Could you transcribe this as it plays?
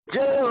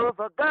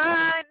Jehovah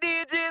guide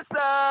DJ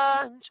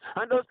Sanj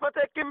and those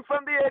protect him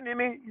from the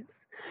enemies.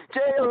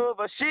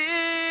 Jehovah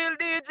shield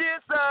DJ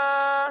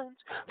Sanj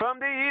from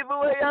the evil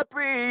way I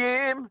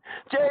pray him.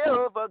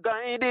 Jehovah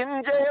guide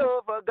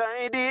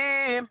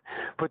him,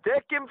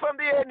 protect him from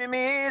the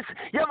enemies.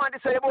 Yeah man,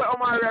 this is boy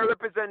Omar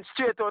represent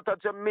straight out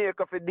of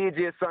Jamaica for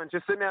DJ Sanj.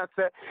 You see me I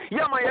say,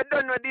 yeah man, you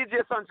done with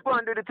DJ Sanj, go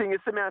and do the thing. You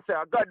see me I say,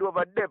 God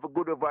over devil,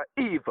 good over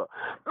evil.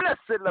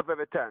 Blessed love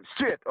every time.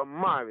 Straight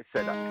Omar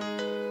said that.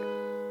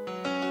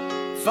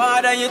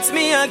 Father, it's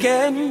me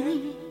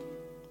again.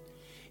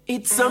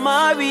 It's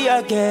Amari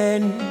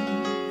again.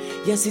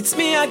 Yes, it's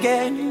me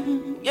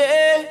again.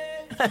 Yeah.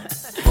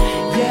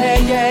 Yeah,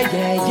 yeah,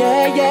 yeah,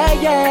 yeah, yeah,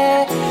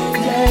 yeah.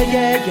 Yeah,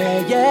 yeah, yeah,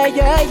 yeah,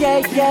 yeah, yeah,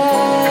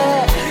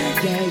 yeah.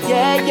 Yeah,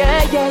 yeah,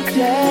 yeah, yeah,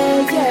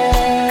 yeah,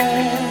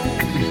 yeah.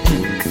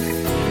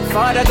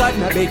 Father God,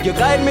 now beg you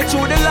guide me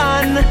through the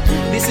land.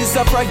 This is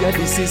a prayer,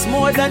 this is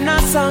more than a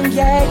song.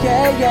 Yeah,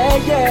 yeah, yeah,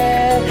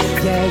 yeah.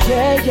 Yeah,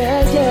 yeah,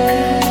 yeah,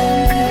 yeah.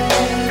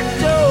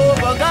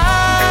 Jehovah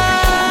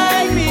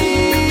guide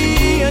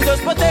me and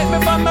just protect me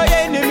from my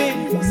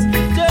enemies.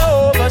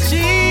 Jehovah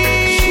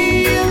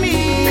shield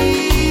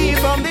me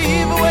from the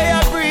evil way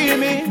I bring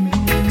me.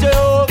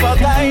 Jehovah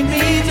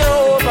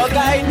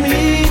guide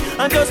me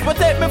and just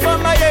protect me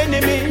from my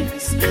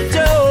enemies.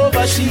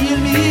 Jehovah shield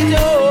me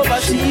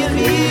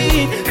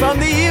from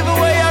the evil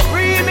way I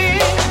bring me.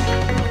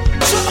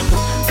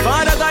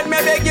 Father God, me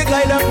beg you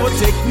guide and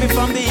protect me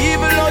from the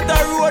evil out the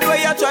road where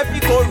you try to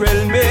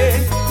corral me.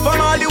 From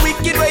all the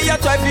wicked where you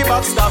try to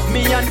backstab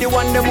me, and the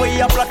one them where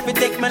you plot to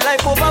take my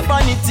life over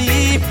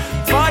vanity.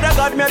 Father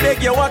God, me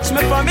beg you watch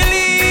my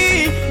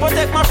family,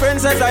 protect my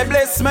friends as I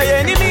bless my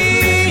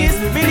enemies.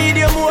 Me need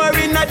you more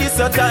in this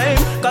time,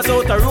 cause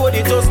out the road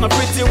it just not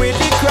pretty with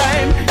the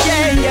crime.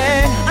 Yeah,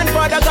 yeah. And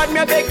Father God,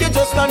 me beg you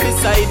just stand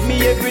beside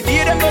me. Every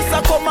day them just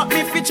a come at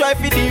me fi try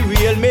fi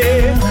derail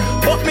me.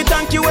 But me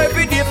thank you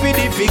every day for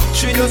the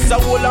victory. Just a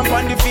hold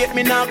on the faith,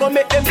 me now go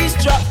make them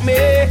distract me.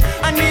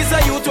 And these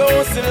are youth who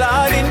hustle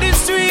hard in the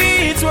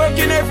streets,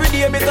 working every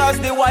day because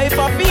the wife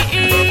have to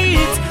eat.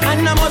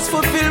 And I must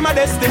fulfill my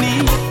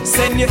destiny.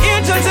 Send your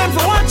angels and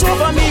to watch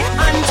over me.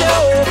 And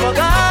Jehovah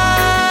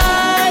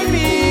guide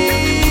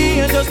me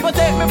and just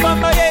protect me from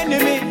my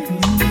enemies.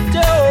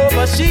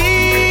 Jehovah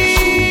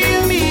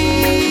shield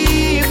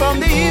me from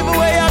the evil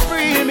way I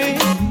free me.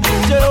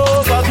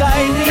 Jehovah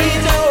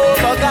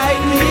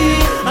guide me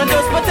and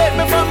just protect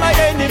me from my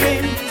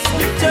enemies.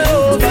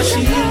 Jehovah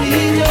shield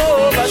me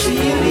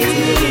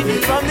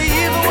from the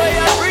evil way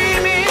I free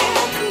me.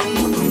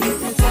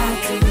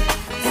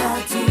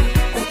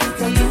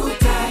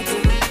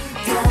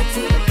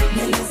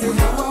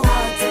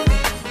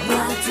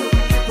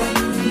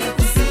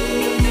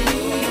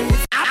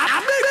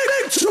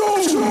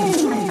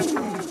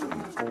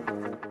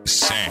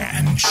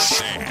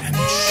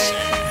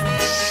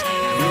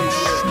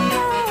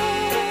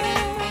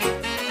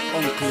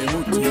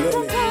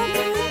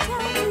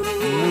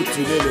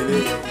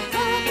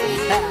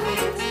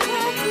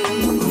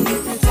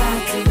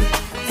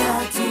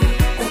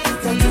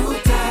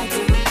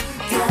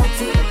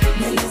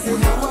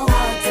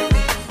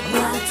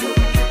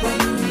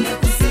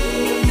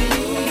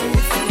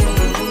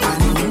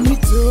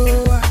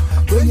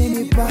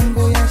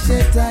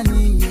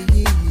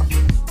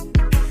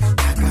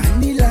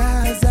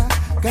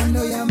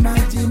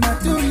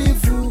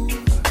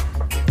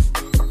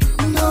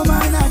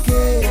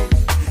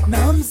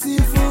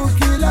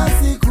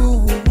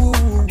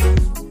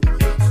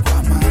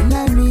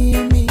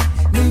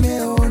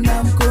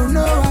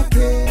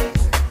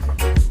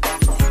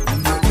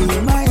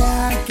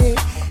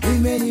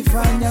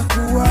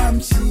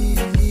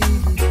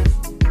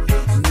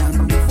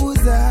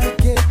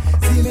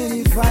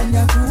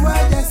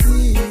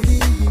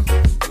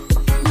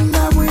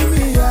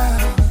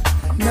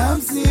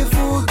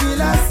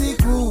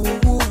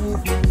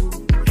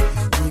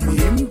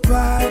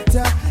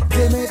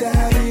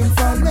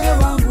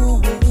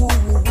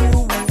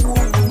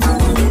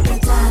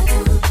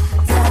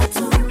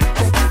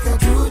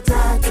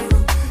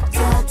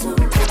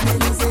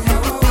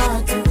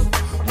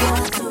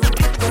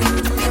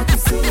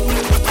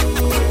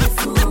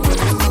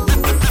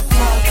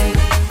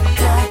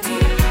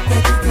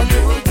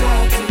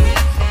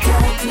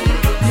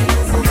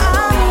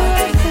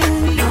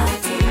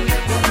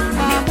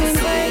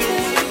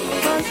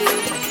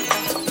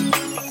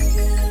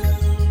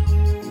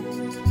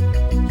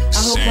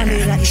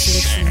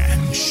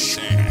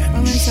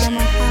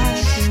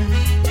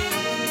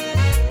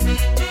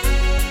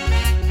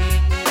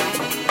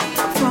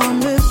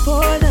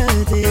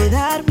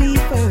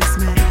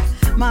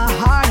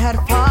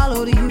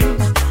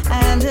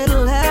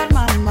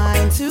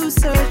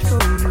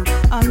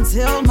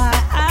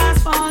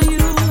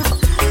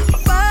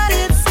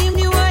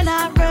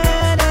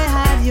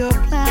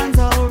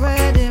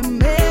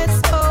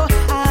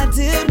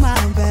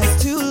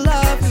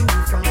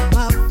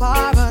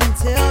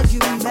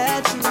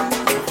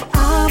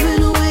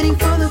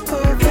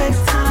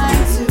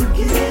 To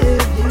give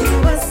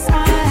you a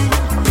sign,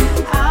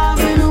 I've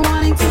been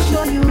wanting to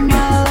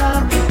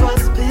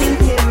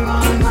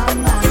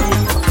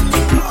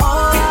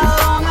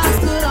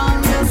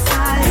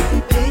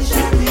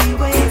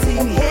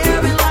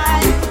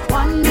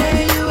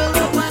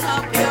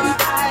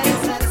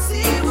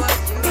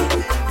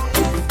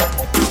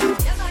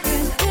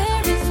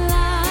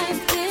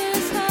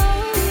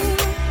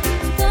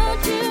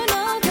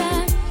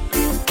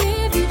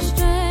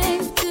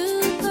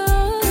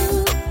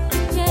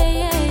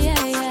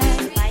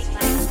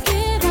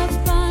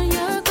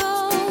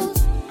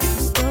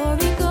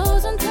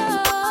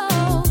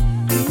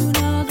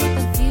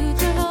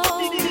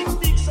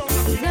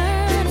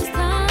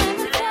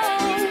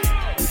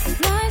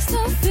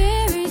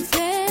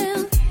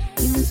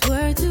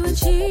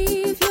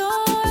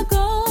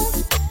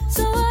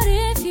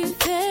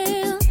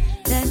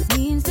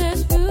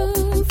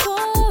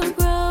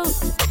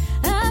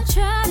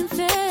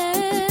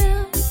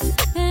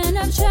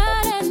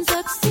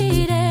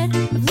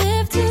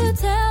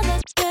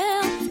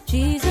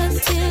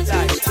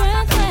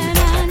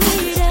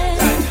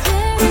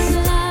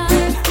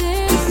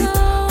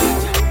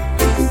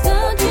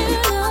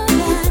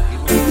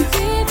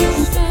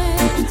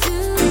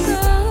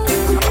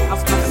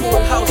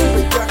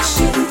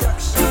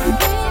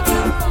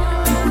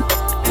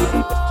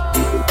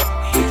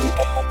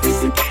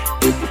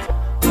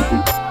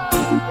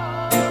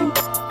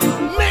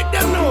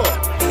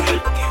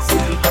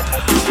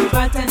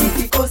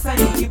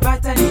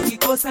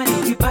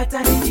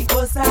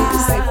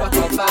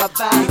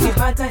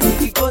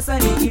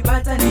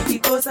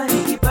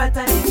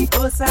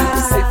nikikosa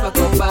sifa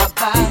kwa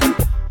baba.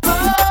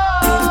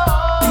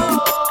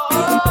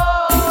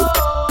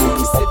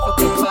 Sifa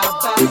kwa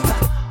baba.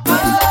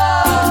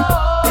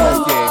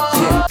 Okay,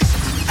 yeah.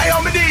 Hey,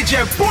 I'm a DJ,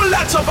 pull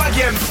that up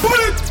again.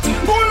 Pull it,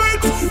 pull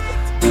it.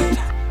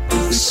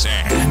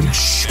 Sand.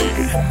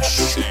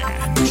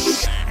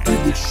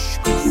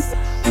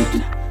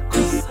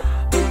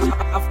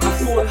 A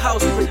full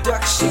house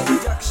production.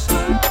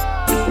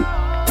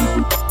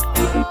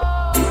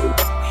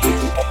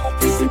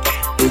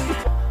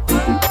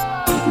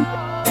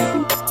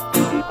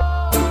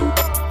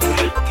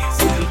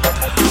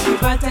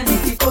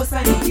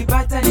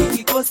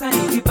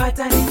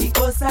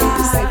 Nikikosa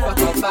sifa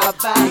kwa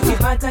baba.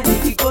 Nikipata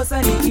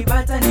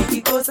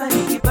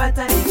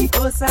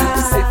nikikosa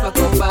sifa kwa baba. Sifa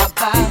kwa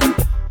baba.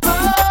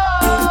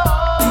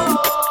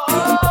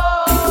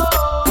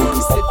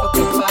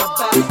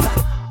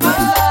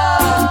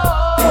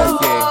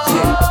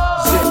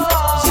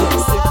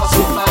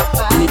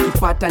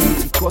 Nikipata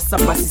nikikosa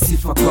basi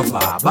sifa kwa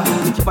baba.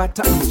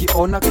 Nikipata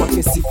nikiona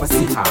kwake sifa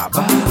si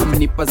haba.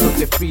 Amenipa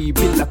zote free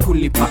bila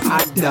kulipa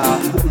ada.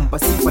 Kuumba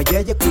sifa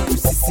yeye kwetu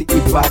sisi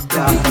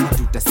ibada.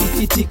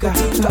 Tutasikitika,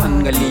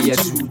 tutaangalia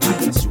juu.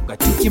 Tunashuka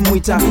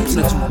tukimwita,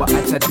 tunajua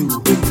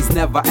atadu. He's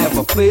never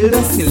ever failed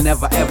us, he'll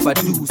never ever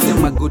do.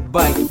 Sema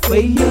goodbye to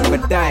failure,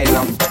 but die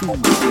round two.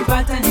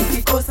 Nikipata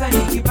nikikosa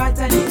sifa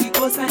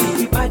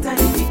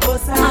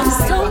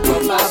kwa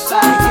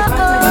baba.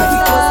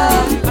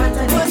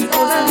 Nikipata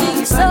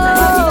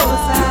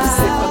nikikosa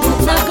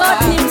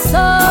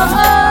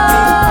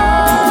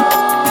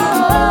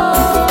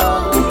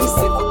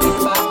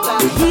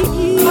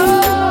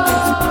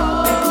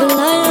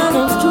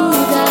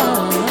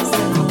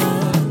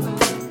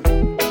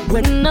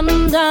when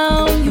I'm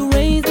down, you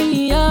raise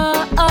me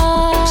up.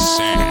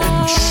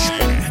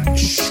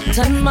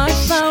 Turn my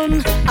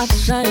sound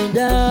upside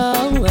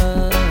down.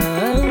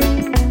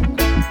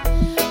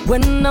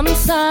 When I'm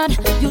sad,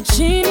 you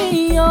cheer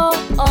me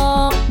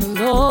up.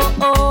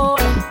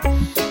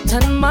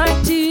 Turn my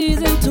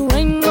tears into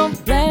rain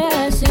of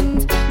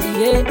blessings.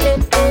 Yeah.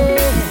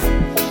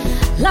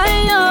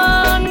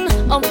 Lion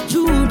of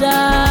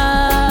Judah.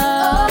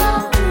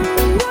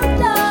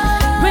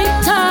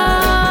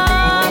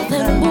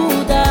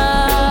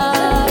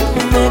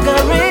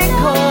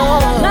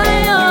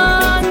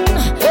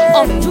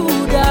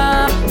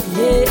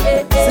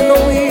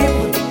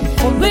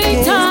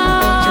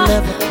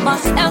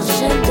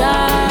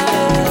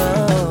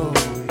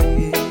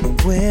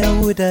 Where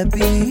would I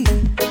be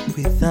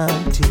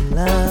without your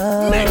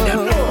love?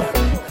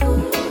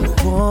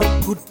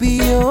 What could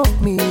be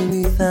of me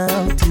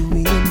without you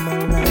in my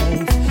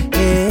life?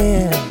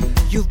 Yeah,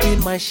 you've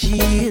been my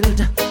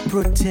shield,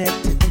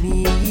 protected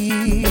me.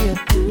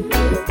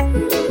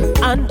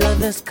 Under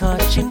the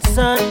scorching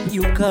sun,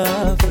 you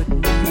covered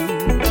me.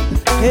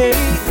 Hey,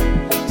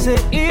 say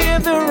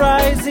in the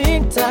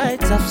rising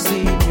tides, I've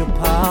seen your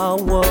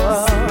power.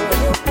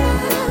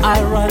 I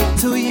run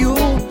to you,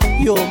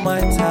 you're my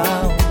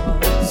tower.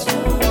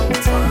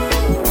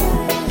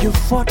 You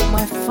fought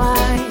my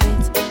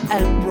fight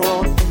and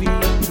brought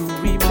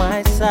victory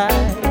my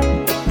side.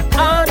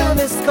 Under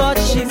the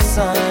scorching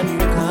sun, you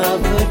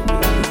covered me.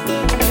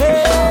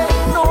 Hey,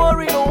 no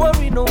worry, no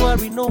worry, no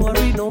worry, no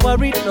worry, no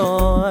worry,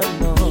 no,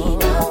 no.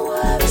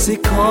 See,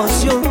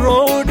 cause your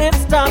road and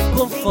staff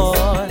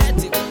comfort.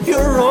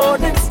 Your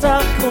road and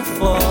staff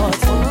comfort.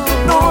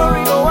 No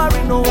worry, no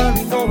worry, no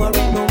worry, no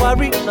worry, no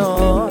worry,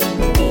 no.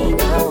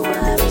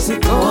 See,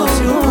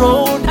 cause your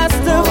road has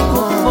staff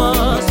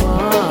comfort.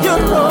 Your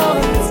road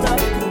and staff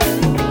comfort.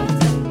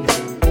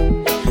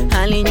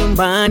 Hali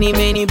nyumbani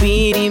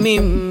imenibidi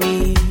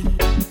mimi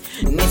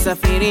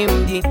nisafiri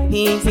mji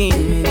hivi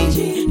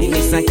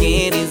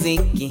nisake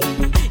riziki.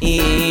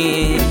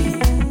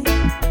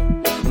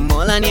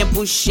 Mola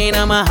niepushe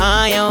na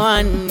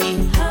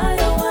mahayawani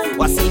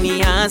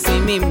wasiniasi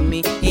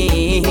mimi,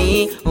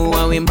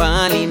 wawe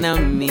mbali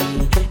nami,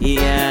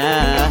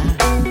 yeah.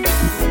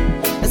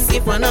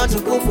 Sifa na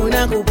tukufu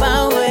na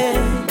kupawe,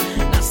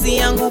 nafsi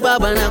yangu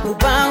Baba na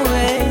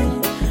kupawe,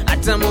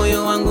 hata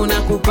moyo wangu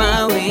na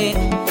kupawe,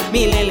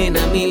 milele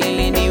na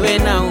milele niwe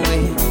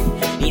nawe.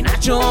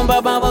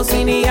 Ninachoomba Baba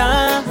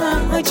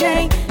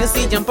usiniache,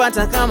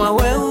 nisijampata kama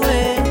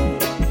wewe,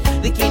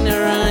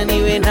 dhikina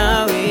niwe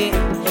nawe,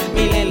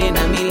 milele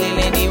na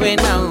milele niwe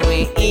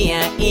nawe,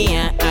 iya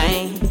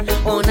ai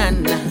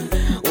onana,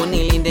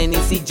 unilinde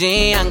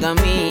nisije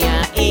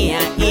angamia, iya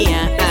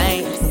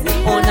ai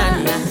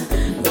onana,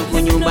 ndugu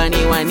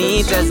nyumbani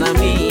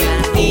wanitazamia,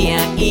 iya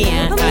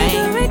ai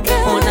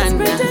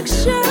onana,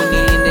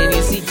 unilinde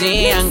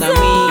nisije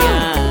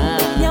angamia.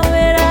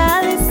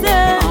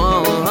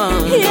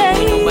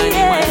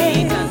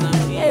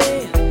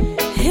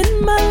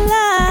 In my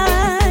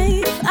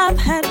life I've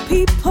had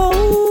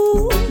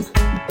people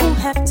who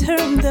have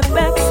turned their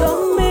backs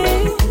on me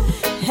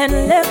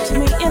and left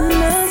me in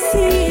the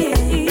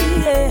sea,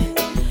 yeah.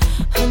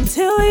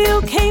 Until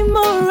you came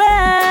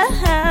around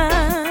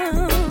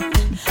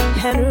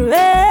and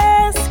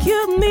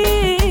rescued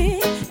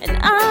me, and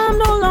I'm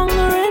no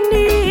longer in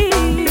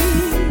need.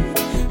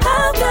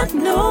 I've got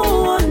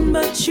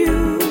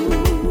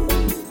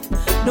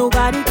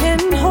Nobody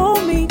can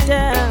hold me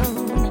down.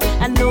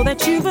 I know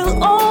that you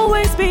will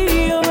always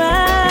be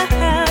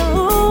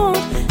around.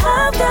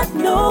 I've got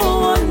no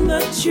one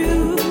but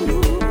you.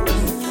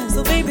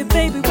 So baby,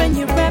 baby, when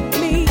you wrap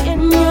me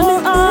in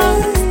your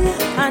arms,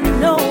 I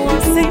know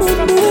I'm safe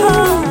from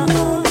harm.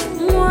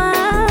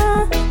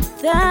 Moi,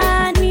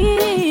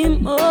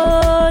 t'animo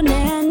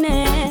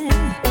nene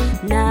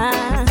na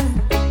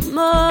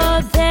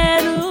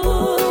moteru.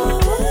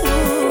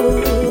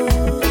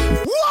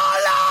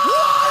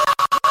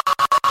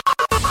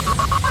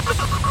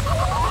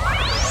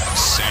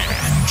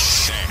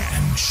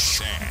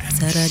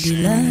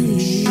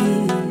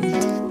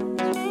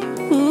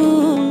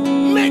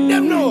 Make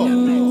them know.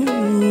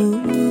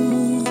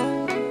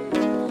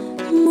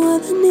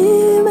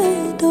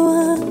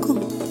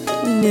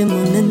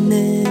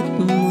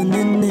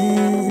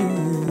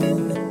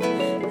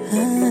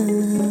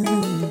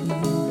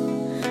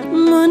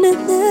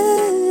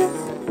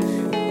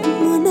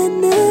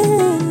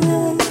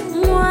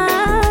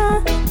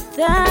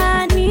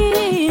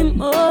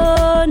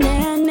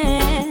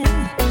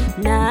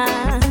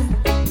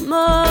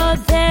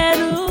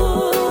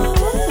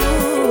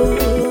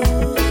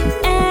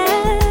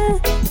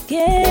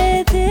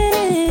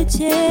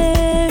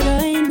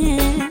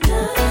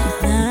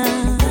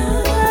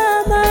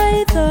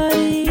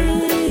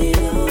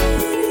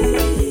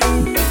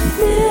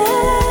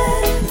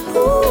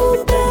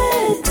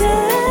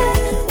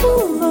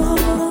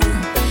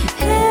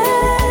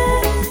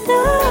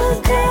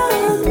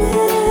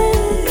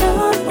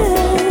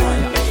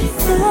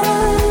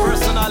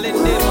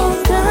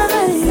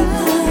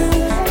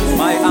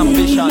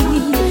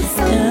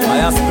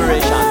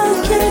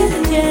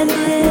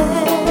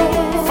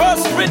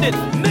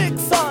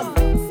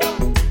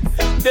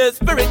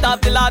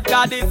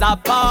 God is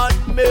upon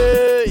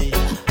me,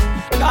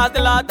 'cause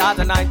the Lord has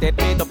anointed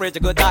me to preach a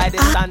good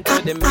tidings unto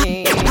the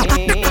meek.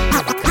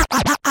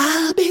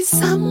 I'll be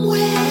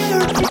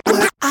somewhere,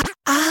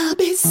 I'll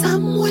be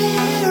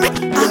somewhere,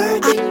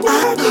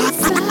 working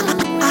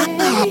somewhere.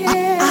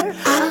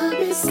 I'll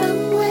be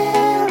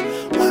somewhere,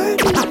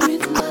 working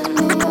with my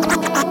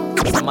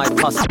Lord. My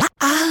pastor.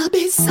 I'll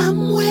be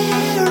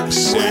somewhere,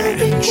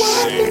 working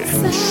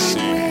somewhere.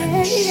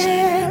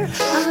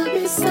 I'll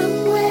be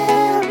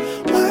somewhere,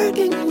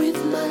 working with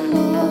my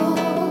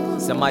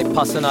Lord. It's my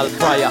personal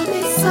prayer, I'll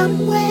be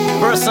somewhere,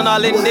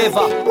 personal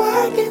endeavor,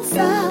 working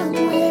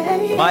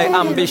somewhere. my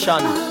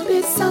ambition, I'll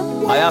be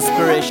somewhere, my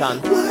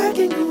aspiration.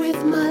 working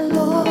with my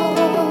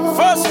Lord.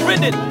 First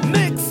reading,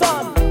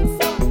 Nixon.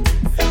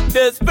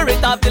 The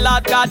Spirit of the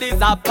Lord God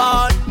is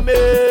upon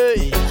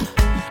me,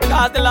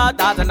 'cause the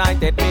Lord has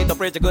anointed me to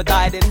preach a good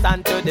tidings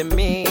unto the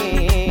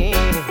meek.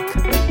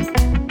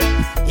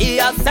 He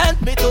has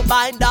sent me to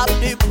bind up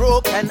the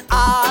broken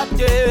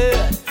hearted,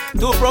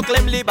 to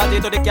proclaim liberty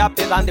to the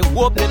captives and the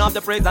opening of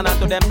the prison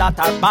unto them that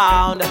are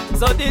bound.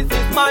 So this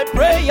is my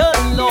prayer,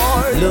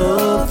 Lord.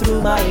 Look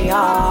through my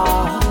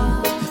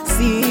heart,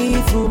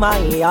 see through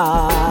my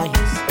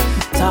eyes,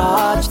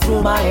 touch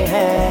through my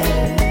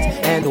hands,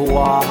 and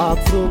walk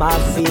through my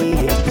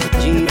feet.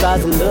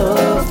 Jesus,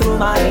 look through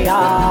my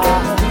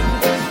heart,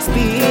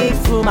 speak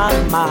through my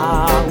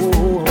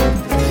mouth.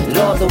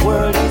 Lord, the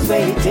world is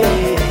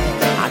waiting.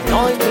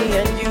 Anoint me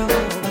and you.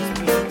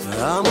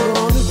 I'm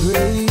gonna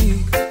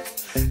break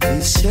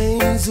these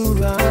chains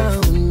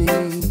around me,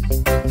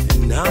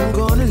 and I'm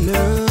gonna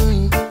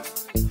learn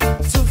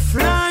to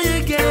fly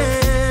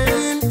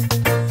again.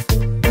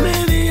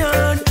 Maybe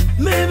on,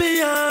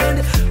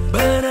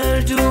 but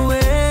I'll do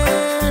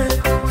it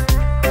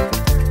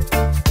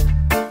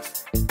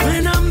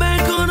when I'm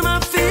back on my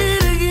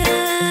feet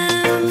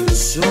again.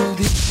 So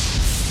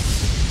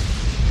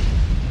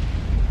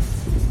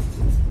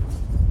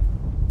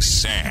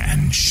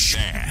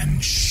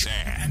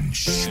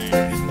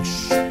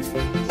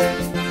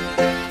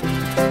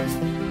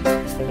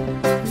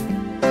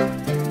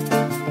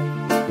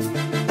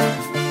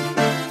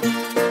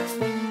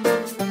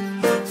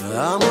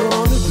I'm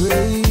gonna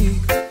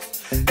break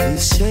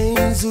these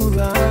chains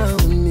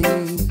around me,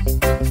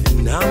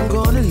 and I'm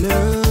gonna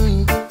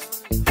learn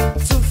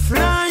to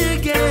fly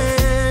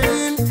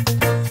again.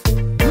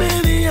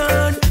 Maybe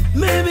on,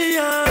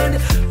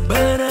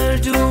 but I'll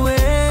do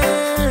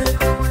it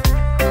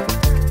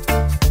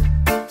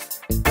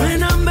when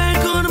I'm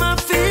back on my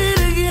feet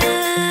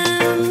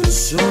again.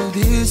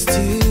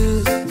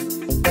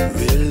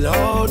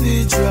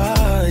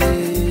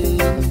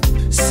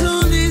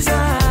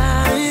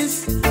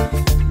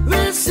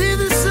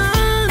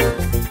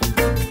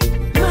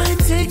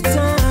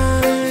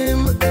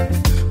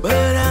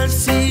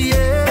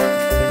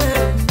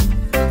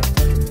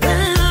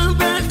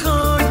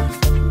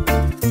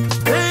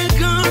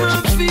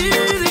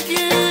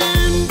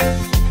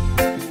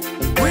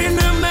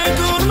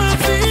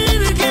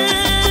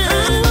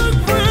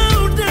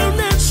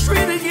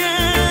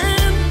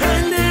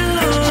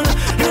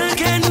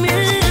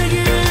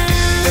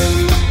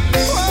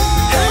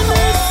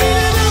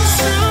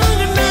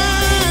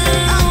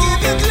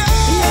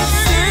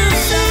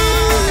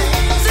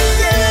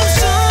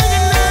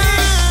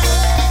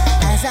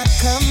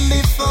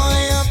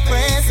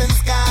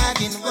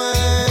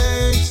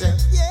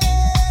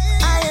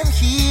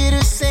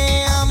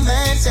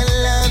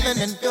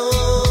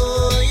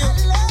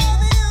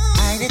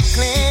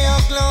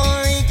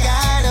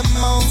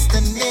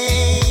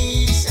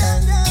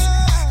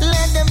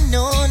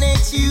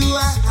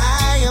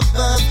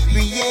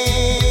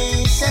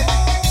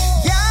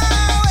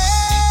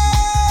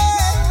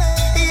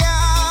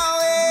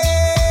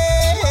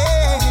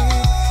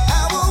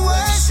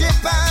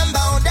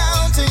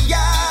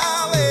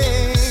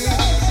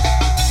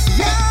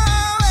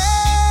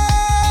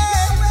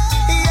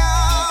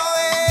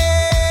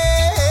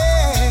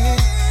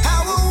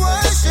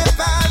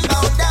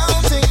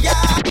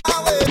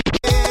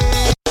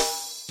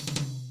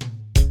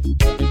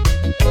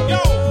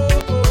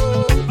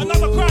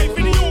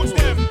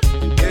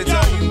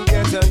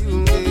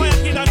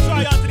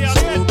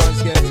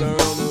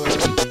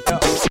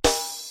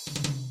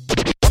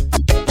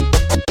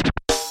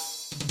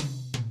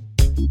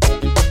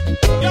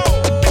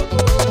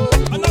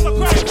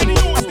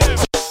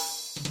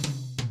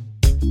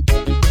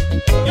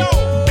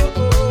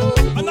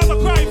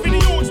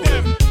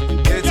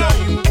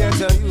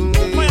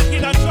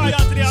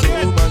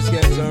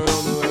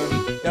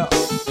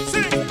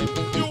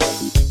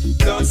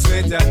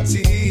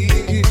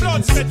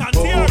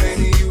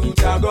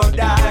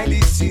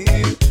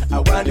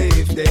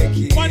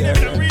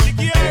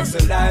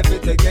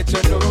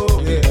 get you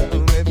nowhere.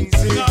 Let me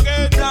see.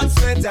 Blood,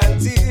 sweat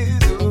and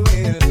tears.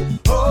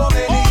 How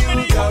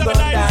many youth are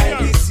gonna die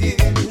this year?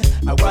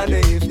 I wonder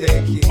if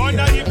they care.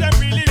 Wonder if they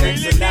really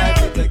care.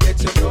 To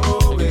get you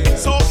nowhere.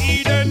 So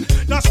Eden,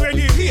 that's where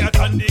the hate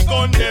and the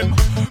gun them.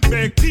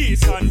 Make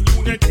peace and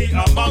unity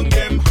among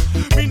them.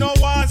 Me no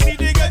want see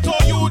the ghetto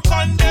youth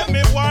condemn.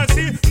 Me want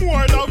see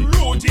more love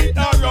rooted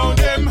around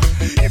them.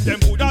 If them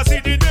coulda see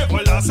the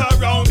devil as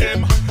around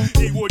them,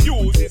 he would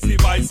use his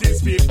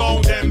devices to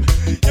bound them.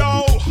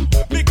 Yo,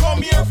 me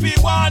come here fi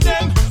warn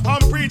them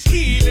and preach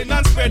healing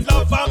and spread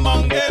love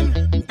among them.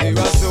 There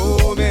are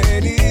so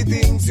many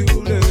things to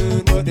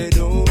learn, but they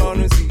don't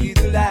wanna see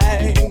the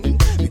light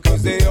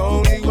because they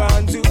only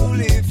want to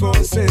live for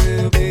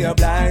self. They are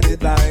blinded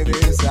by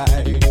their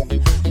sight.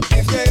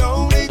 If they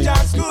only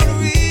just could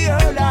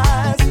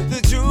realize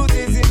the truth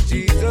is in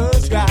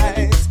Jesus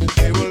Christ,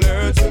 they will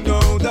learn to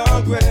know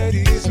the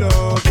greatest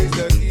love is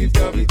the gift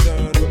of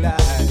eternal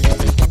life.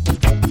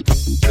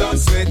 Blood,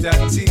 sweat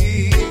and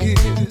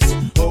tears.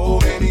 Oh,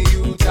 many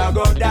youths are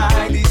gonna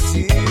die this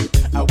year.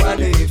 I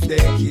wonder if they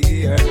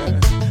care.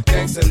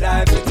 Thanks to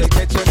life to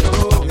get you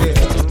nowhere.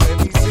 Let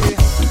me see.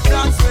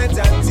 Blood, sweat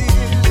and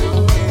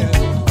tears.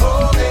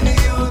 Oh, many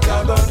youths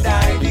are gonna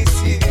die this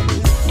year.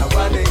 I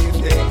wonder if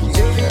they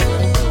care.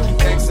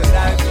 Thanks to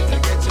life to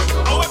get you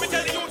nowhere. Oh, let me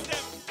tell you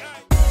them.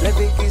 Let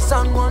me kiss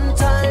on one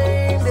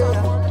time,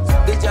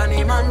 yeah. The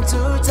Johnny man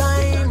 2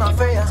 time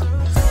affair.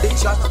 The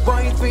chat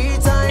boy 3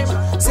 time.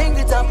 Sing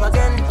it up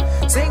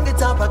again, sing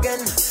it up again.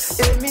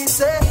 Let me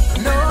say,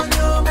 no,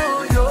 no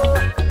more, yo.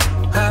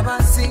 I'm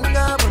a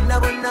singer,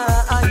 buna,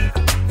 aye.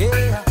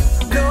 Yeah,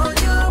 no,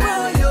 no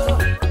more, yo.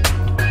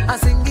 I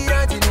sing it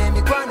out in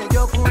any corner,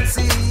 you could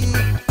see.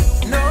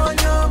 No,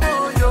 no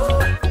more, yo.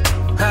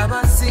 I'm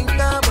a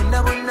singer,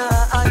 buna,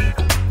 aye.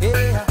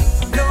 Yeah,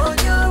 no,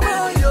 no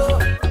more, yo.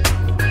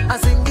 I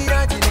sing it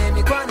out in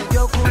any corner,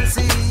 you could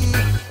see.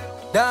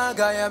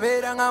 Daga ya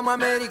beranga mu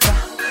America.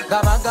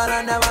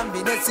 Gabagala na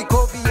bambine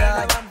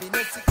sikopia.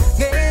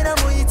 Gera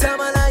muita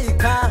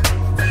malaika.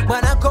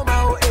 Mwana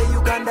komao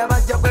Uganda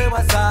bajja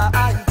kwebaza.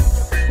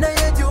 Na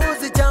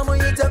yejuzi chamu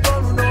yita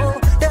koluno.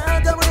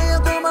 Daga mwe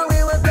koma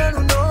wewe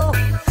kaluno.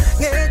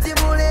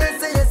 Ngeti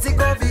muleze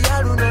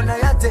yesikopia luno na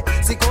yate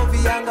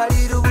sikopia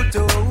ngaliru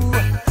buto.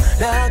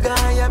 Daga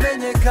ya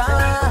menyeka.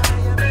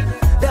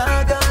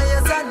 Daga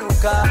ya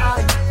sanuka.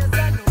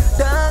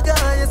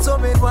 Daga ya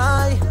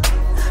somerwai.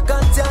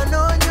 Kanta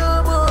no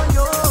nyomo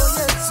yo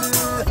yesu.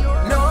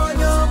 No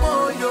nyomo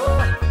yo.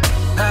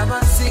 I'm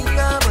a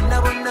singer,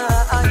 buna,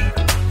 aye.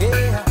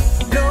 Yeah.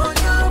 No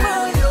nyomo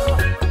yo.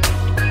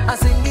 I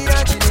sing it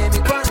out in any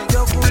corner,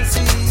 you could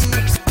see.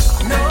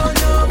 No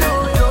nyomo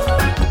yo.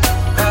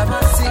 I'm a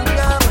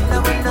singer,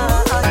 buna,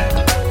 aye.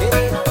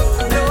 Yeah.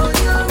 No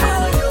nyomo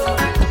yo.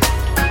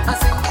 I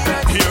sing it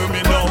out. Hear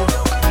me now,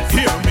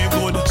 hear me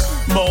good.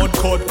 Mouth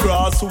cut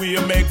grass, we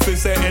make fi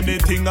say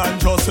anything and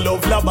just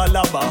love laba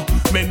laba.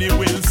 Many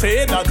will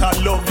say that I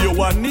love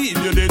you and need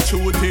you. The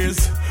truth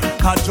is,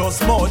 I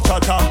just more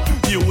chatter.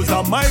 Use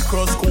a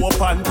microscope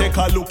and take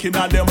a look in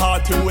at them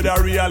heart. You would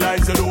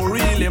realize it don't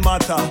really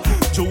matter.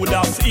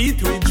 Judas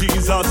eat with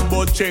Jesus,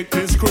 but check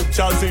the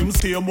scriptures. Him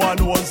same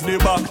one was the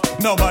back.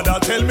 Nobody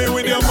tell me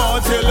with your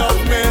mouth you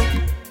love me.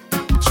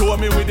 Show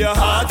me with your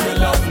heart you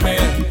love me.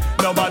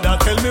 Nobody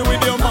tell me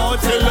with your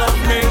mouth you love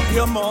me.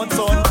 Your mouth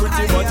sound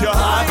pretty, but your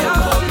heart is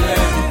ugly.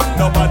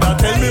 Nobody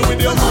tell me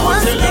with your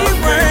mouth you love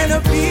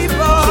me.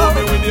 Show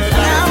me with your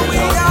life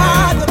you love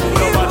me.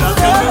 Nobody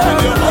tell me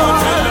with your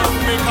mouth you love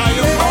me. Cause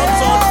your mouth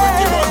sound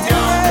pretty, but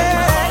your heart is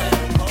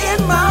ugly. In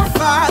my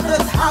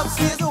Father's house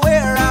is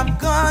where I'm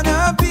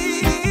gonna be.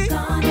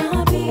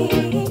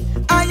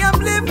 I am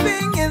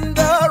living in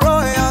the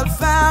royal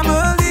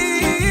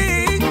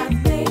family.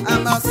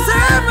 I'm a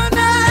servant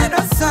and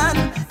a son,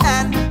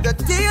 and the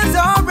deal's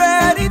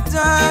already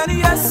done.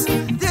 Yes,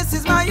 this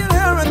is my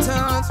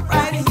inheritance,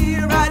 right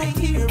here, right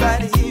here,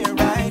 right here,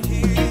 right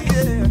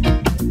here.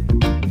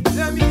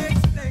 Let me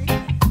explain.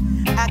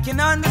 I can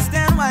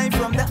understand why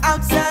from the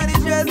outside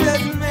it just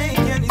doesn't make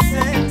any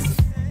sense.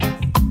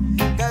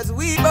 Cause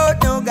we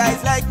both know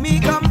guys like me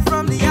come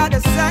from the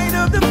other side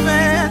of the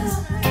fence.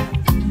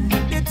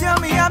 They tell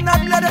me I'm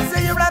not blood, I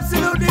say you're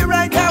absolutely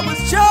right, I was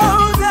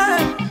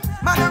chosen.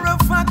 Matter of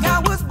fact, I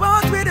was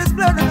born with his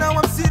blood, and now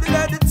I'm sitting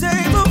at the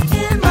table.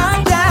 In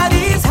my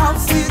daddy's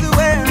house is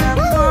where I'm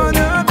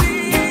gonna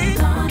be.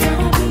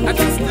 I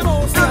just the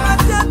most I'm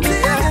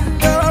adopted in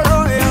the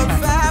royal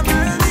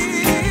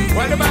family.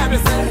 What the Bible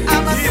says?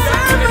 I'm a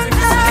servant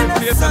and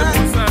a son,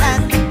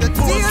 and the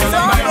deal's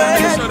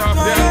already done.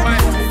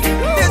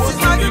 This is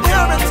my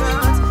inheritance,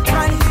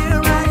 right here,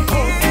 right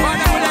here.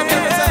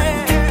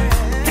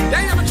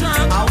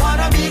 I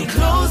wanna be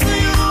close to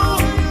you.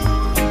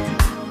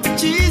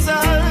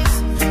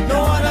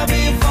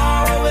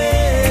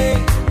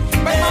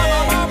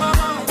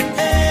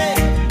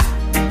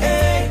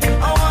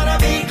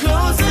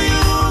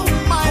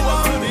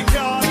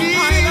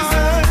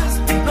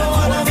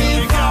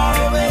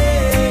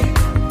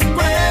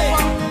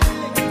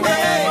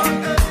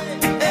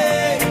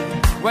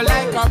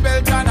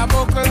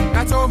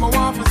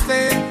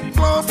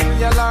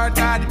 Lord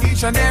God,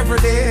 each and every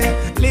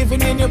day.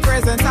 Living in your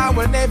presence, I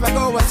will never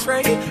go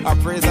astray. I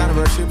praise and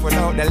worship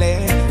without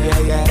delay. Yeah,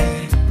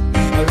 yeah.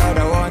 Lord,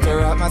 I want to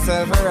wrap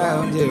myself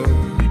around you.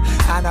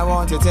 And I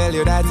want to tell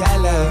you that I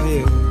love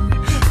you.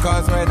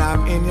 Cause when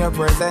I'm in your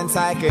presence,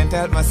 I can't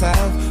help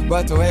myself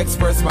but to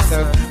express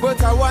myself.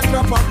 But I want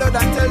drop of blood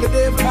and tell the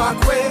devil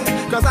back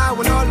away. Cause I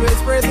will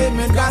always praise him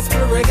in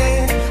gospel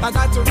reggae. I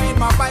got to read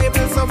my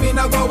Bible so me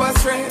not go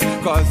astray.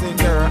 Cause in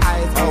your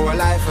eyes, our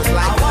life is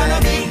like I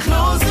wanna be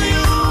close to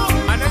you.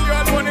 I know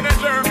you're the one in a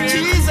journey.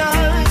 Jesus,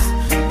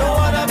 don't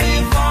wanna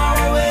be far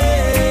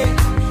away.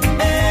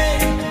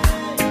 Hey,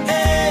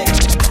 hey,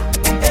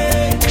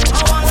 hey.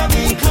 I wanna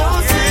be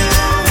close to you.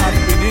 I've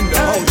been in the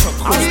house of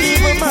Christ.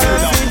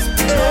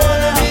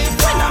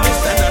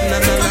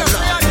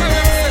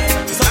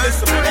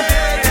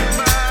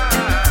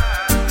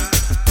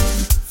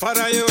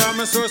 Father, you are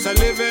my source of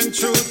living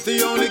truth,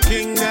 the only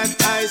king that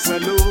I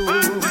salute.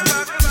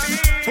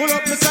 Pull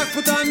up my sack,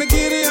 put on my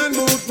Gideon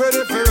boot,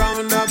 ready for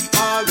round up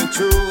all the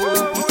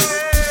truth.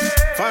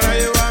 Father,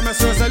 you are my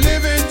source of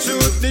living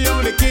truth, the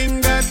only king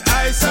that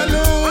I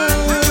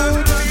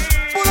salute.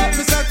 Pull up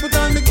my sack, put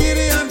on my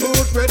Gideon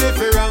boot, ready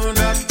for round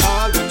up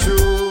all the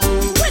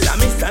truth. Well, I'm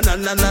Mr.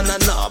 Na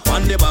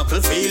on the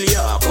battlefield,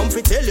 yeah. Come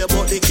fi tell you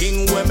about the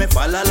king when me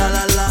fall la la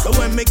la la. So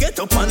when me get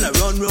up and I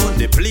run round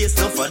the place,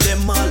 now for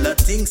them all the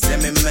things say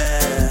me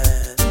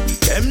mad.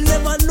 Them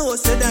never know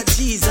say that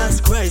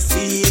Jesus Christ,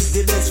 he is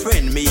the best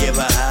friend me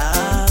ever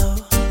have.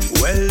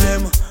 Well,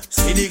 them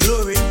see the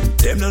glory,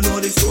 them don't know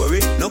the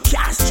story. No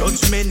cast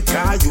judgment,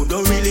 car you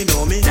don't really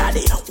know me.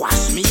 Daddy,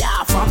 wash me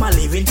off, I'm a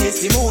living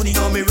testimony.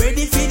 Now me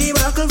ready for the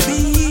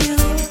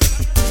battlefield.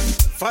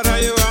 Father,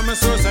 you are my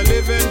source of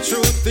living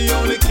truth, the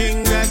only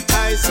king that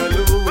I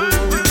salute.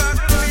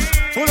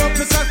 Pull up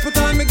my sack, put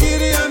on my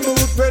Gideon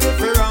boot, ready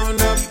for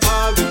round up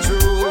all the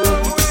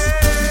truth.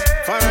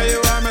 Father, you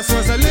are my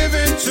source of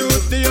living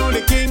truth, the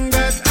only king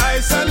that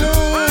I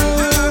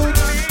salute.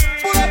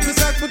 Pull up my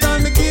sack, put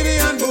on my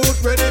Gideon boot,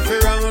 ready for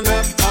round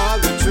up all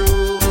the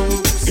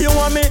truth. You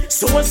want me?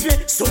 So what's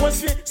it?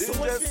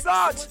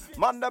 Search,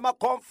 man, them a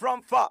come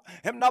from far.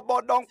 Him not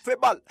bow down fi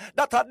ball.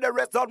 That are the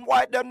reason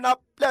why them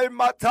not play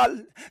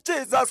metal.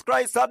 Jesus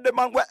Christ are the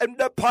man where him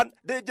depend.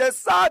 DJ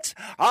Search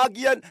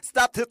again,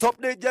 start it up.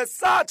 DJ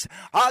Search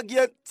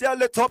again,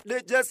 tell it up.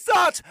 DJ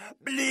Search,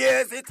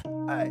 blaze it.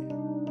 Hey.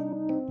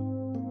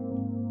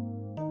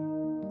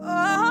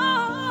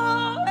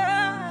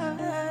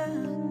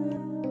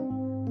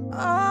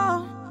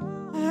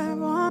 I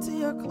want to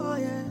your call,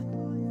 yeah.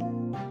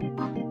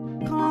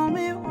 Call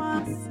me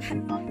once,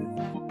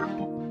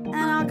 and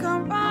I'll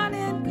come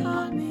running.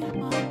 Call me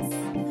once.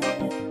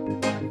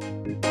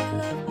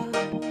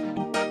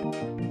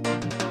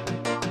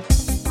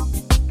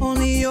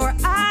 Only your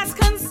eyes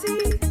can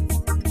see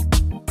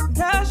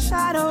the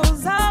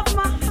shadows of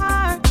my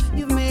heart.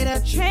 You've made a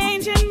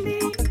change in me.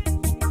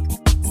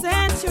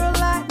 Sent your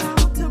light now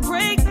to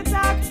break the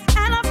dark,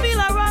 and I feel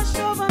a rush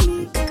over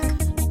me.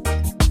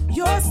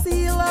 Your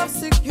seal of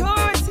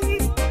security,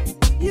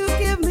 you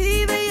give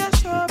me the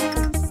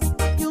assurance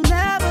you'll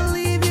never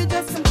leave. You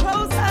just come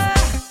closer.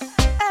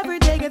 Every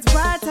day gets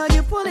brighter.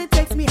 You pull it,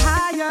 takes me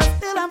higher.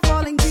 Still I'm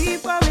falling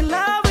deeper in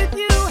love with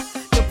you.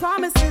 Your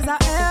promises are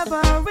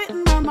ever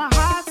written on my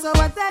heart, so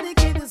I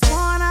dedicate this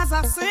one as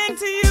I sing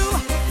to you.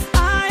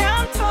 I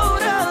am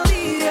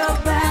totally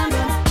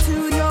abandoned to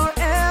your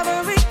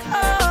every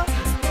call.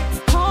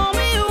 Call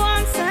me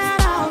once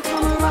and I'll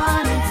come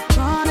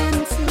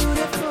running to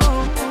the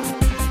throne.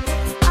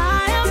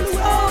 I am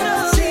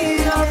totally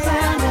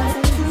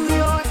abandoned to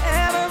your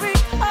every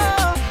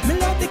call. Me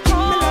love the king, me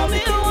Call love the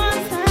me king.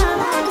 once and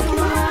I'll come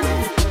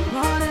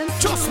running.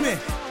 Trust me.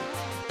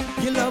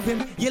 You love him,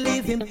 you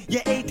leave him,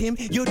 you hate him,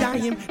 you die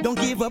him. Don't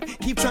give up,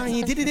 keep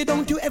trying.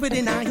 Don't you ever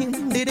deny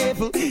him. The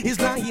devil is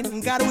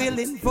lying, God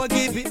willing,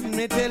 forgive him.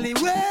 Me tell him,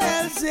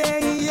 well,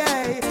 say,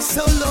 yeah.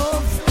 So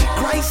love,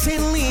 Christ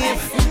and live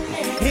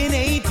in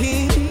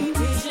 18.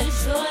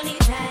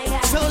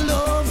 So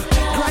love,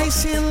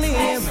 Christ and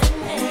live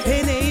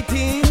in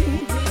 18.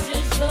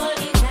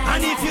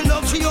 And if you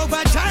love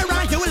Jehovah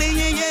Jireh, you will,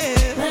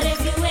 yeah. But if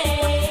you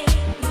wait,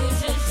 you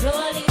should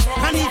surely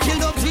die. And if you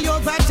love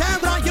Jehovah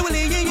Jireh, you will,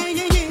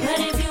 yeah. But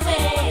if you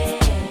wait,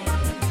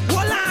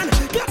 Hold on,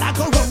 get that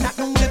go run that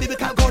down with a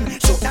biblical gun.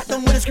 Shoot that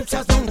down with the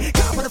scriptures down.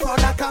 Car for the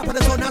father, car for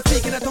the son. I'm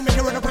speaking that don't make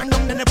you run up and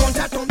down. Then they run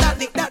that down, that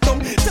lick that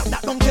down. Stop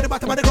that down to the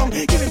bottom of the ground.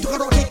 Give it to a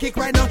rocky kick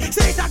right now.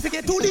 Say that to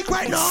get too deep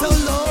right now. So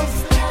love,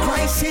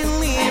 Christ and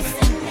live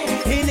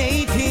in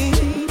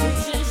 18.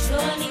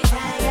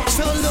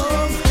 So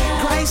love,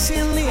 Christ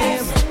and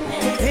live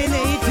in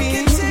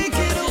 18. Take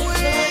it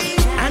away.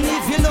 And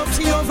if you love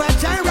Jehovah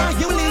Jireh,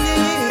 you live.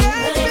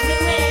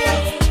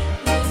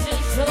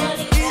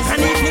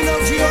 And if you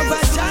love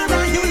Jehovah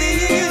Jireh, you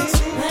live.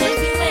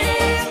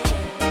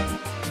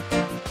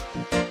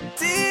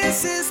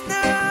 This is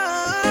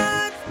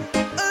not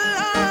a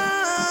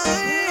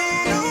lie.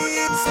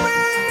 It's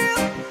real.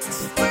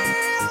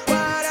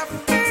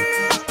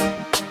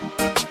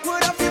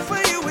 What I feel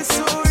for you is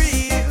so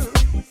real.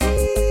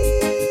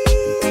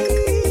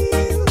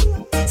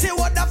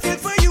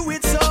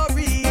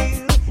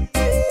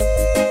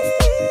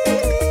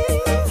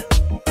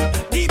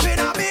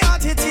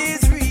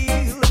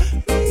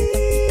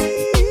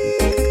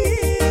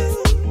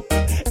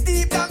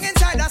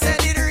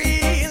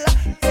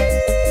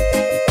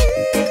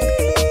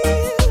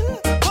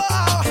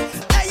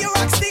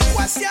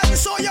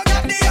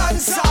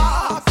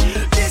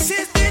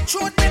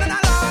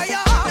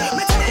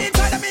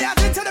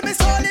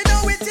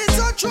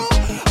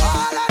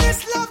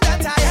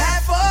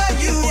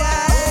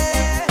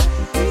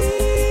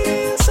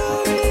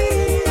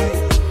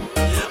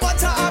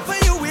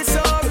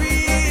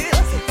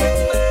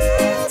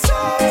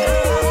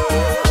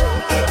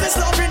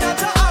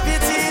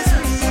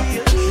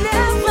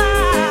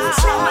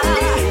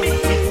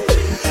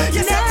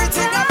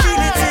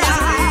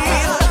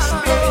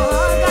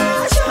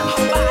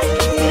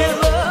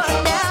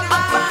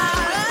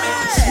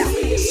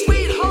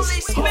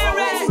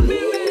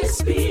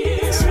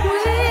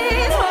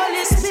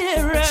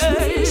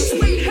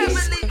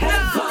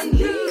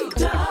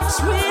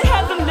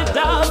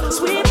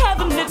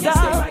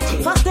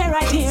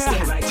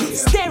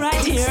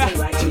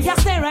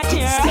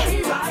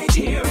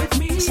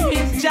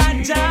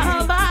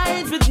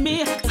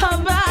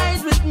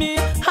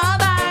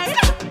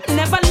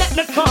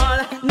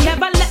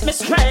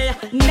 me stray.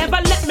 Never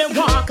let me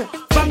walk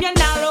from your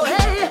narrow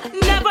way.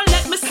 Never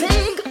let me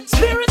sink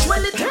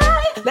spiritually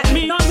dry. Let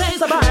me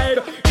always abide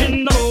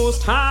in the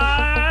Most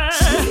High.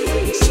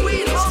 Sweet,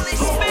 sweet Holy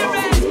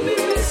Spirit.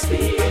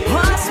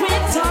 Oh,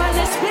 sweet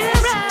Holy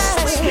Spirit.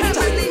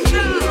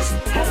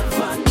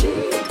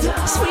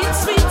 Sweet,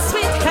 sweet,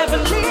 sweet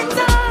heavenly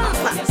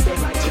dove.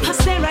 I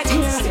stay right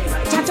here.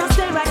 Just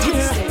stay right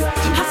here.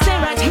 I stay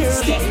right here.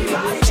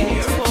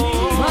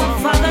 Oh,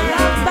 Father,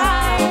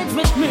 abide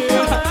with me.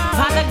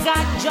 Father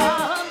God,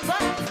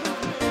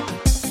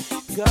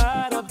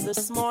 God of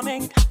this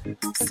morning,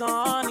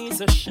 sun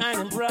is a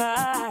shining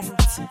bright.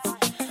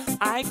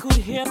 I could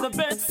hear the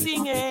birds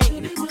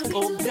singing.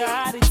 Oh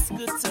God, it's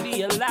good to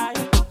be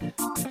alive.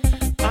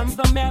 And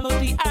the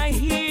melody I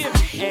hear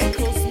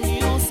echoes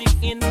music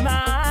in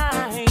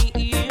my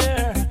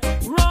ear.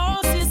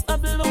 Roses are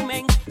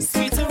blooming,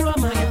 sweet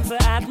aroma in the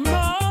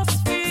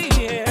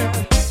atmosphere.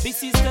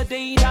 This is the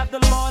day that the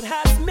Lord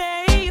has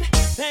made.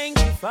 Thank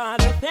you,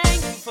 Father,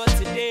 thank you for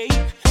today.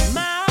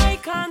 My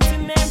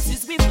continent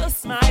is with a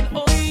smile.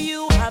 Oh,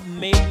 you have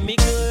made me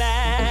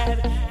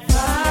glad.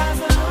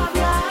 Father of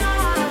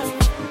life,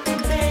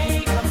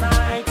 Maker,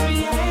 my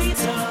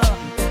Creator,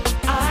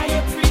 I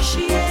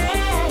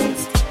appreciate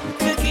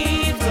the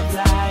gift of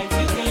life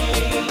you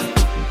gave.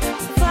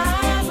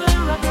 Father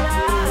of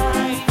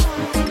life,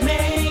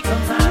 Maker,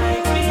 my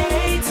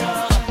Creator,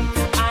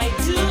 I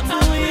do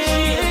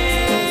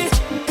appreciate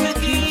the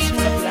gift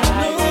of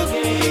life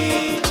you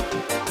gave.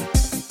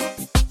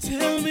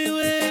 Tell me,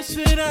 where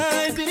should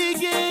I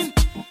begin?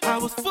 I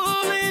was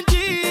falling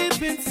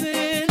deep in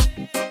sin,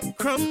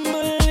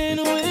 crumbling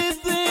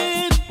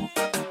within.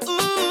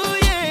 Ooh,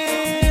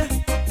 yeah.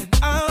 And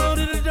out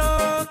of the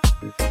dark,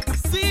 I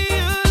see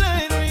a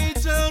light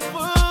reach out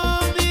for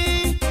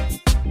me.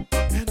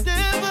 And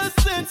ever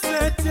since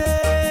that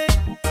day,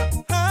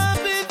 I've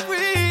been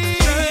free.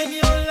 Shine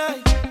your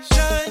light,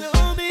 shine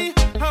on me.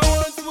 I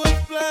once was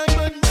blind,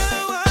 but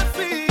now I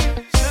see.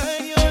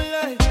 Shine your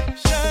light,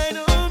 shine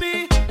on me.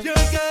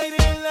 Your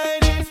guiding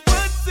light is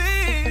what's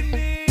in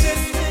me.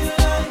 This is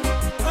light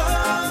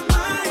of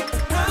mine.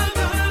 I'm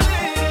gonna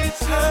let it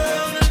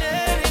shine.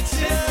 This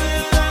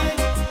is light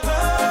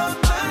of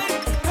mine.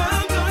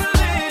 I'm gonna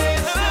let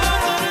it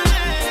shine.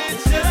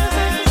 This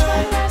is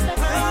light of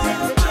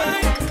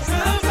mine.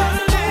 I'm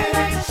gonna let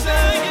it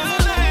shine. Your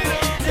light.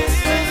 This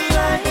is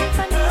light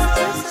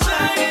of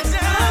shine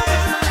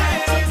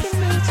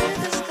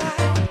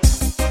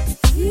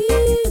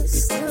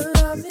He's still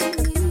loving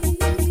me,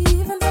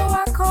 even though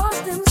I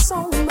caused him so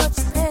much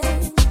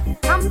pain.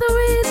 I'm the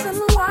reason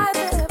why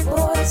they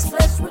bore his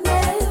flesh with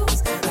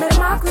nails. Let him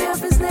mockery of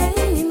his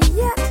name,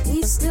 yet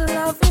he's still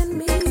loving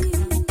me.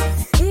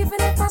 Even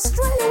if I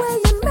stray away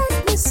and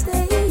make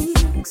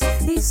mistakes,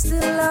 he's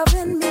still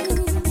loving me.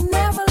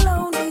 Never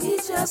lonely, he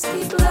just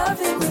keep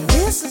loving me.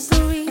 This is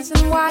the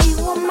reason why you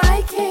are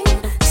my king.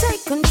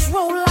 Take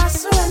control, I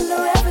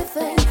surrender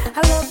everything.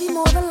 I love you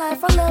more than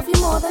life, I love you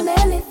more than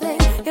anything.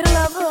 You're the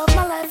lover of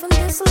my life, and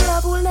this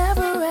love will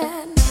never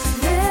end.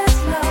 This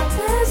love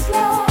is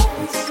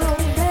so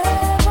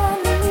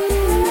heavenly.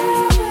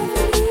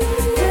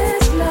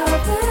 This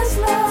love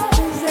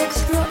is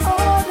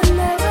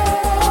extraordinary.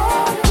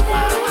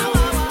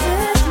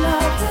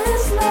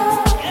 This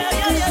love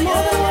is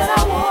more than what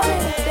I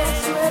wanted.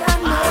 That's what I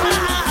know.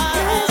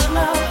 This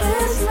love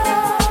is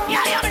love.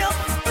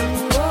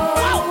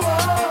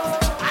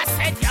 I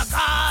said you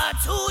got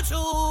to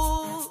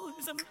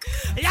choose.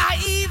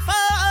 Life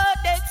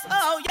or death,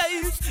 oh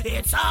yes,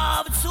 it's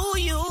up to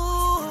you.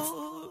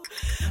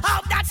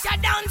 Hope that you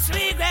don't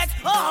regret.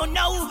 Oh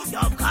no,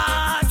 you've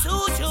got to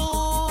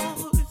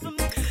choose.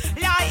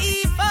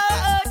 Life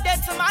or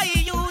death, my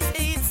youth,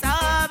 it's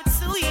up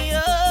to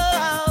you.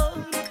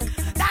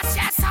 That's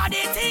just how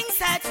the thing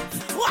said.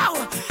 Wow,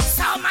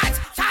 so much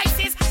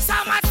choices, so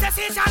much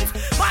decisions.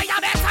 But you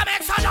better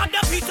make sure not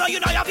defeat so you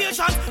know your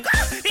vision.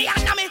 The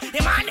enemy,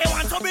 the man, they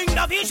want to bring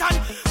the vision.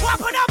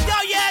 Open up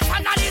your ears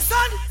and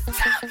listen.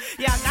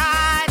 You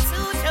got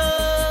to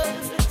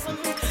choose.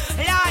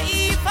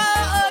 Life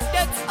or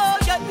death, oh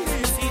yes,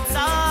 it's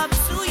up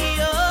to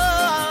you.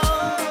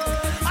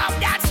 Of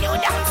that you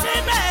don't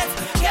regret.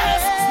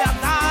 Yes, you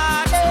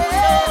got to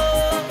know.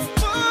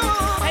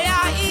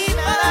 Life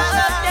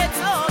or death,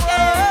 oh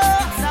yes,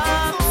 it's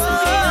up to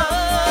you.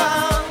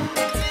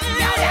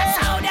 Yeah, that's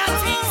how that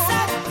thing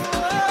said.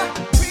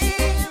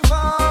 breathe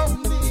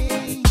on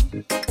me.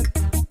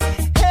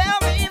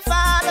 Heavenly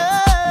Father,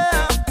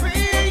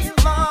 breathe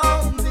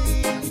on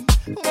me.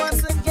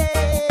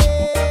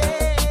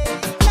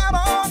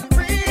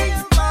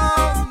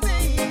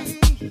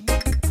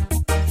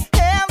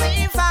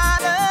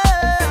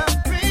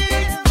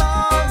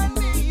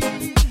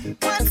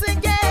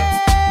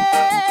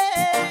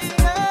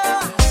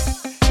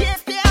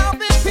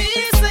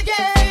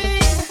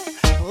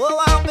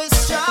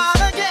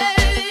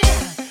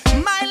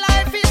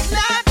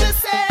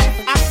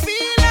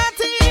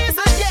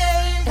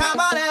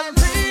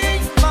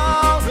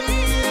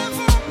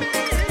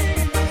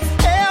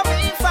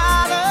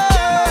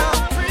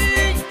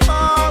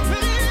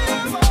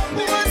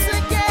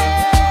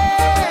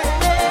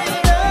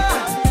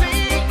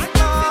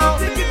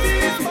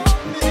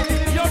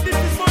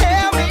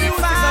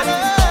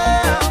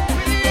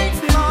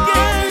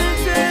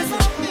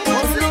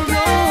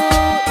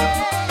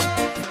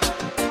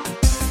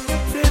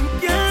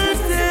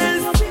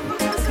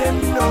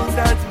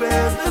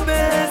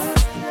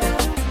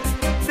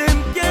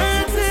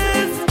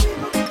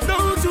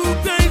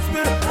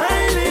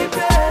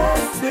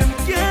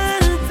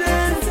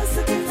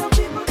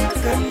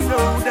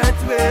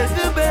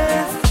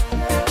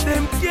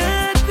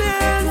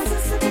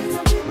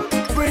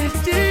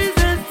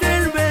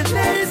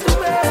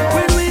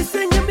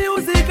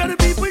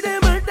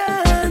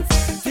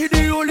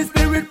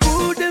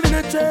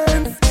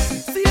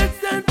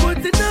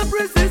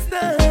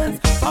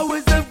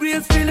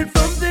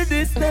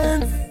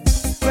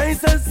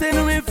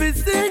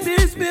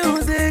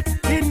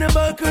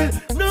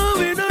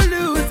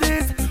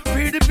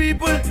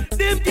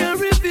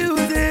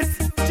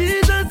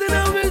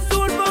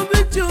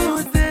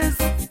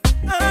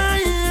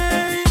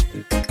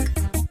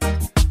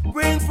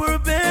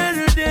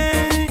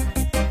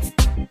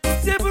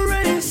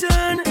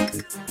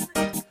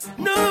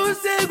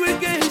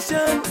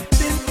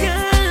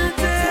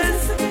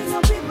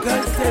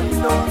 them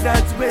know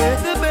that we're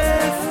the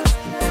best.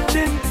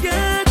 Then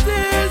get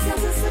this.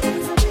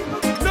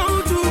 No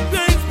two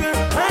guys,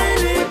 we're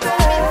highly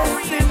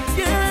best. Then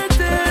get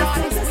this.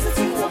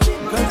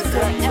 Cause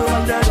them know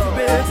that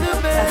we're the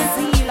best.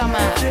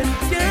 Then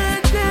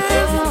get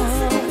this.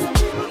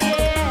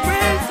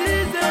 Praise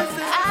Jesus.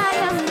 I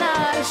am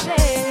not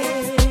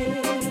ashamed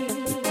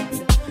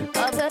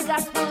of the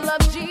gospel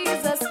of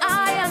Jesus.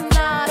 I am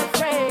not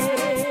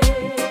afraid,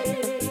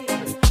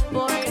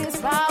 for it is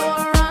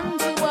power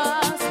unto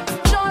us.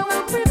 Joy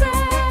will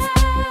prevail.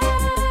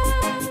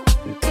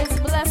 His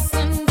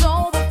blessings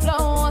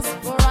overflow us,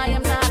 for I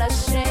am not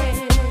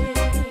ashamed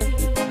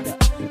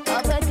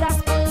of the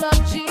gospel of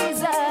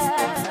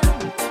Jesus.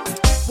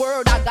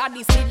 Word of God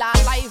is still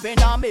alive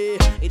in me.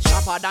 It's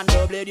sharper than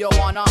the blade you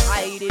wanna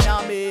hide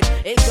in me.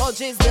 It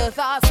judges the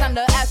thoughts and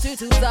the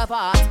attitudes of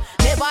heart.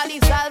 Never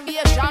leave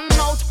salvation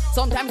out.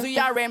 Sometimes we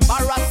are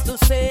embarrassed to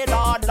say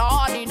Lord,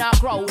 Lord in a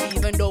crowd,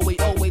 even though we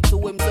owe it to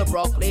him to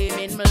proclaim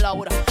him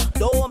loud.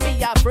 Don't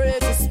be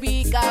afraid to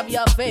speak of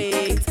your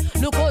faith.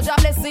 Look how your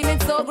blessing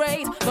is so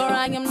great, for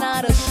I am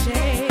not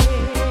ashamed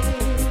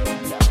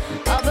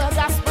of the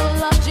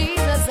gospel of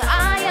Jesus.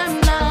 I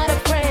am not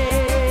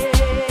afraid,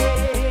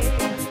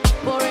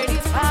 for it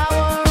is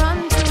power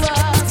unto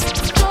us.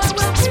 Joy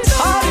will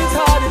prevail.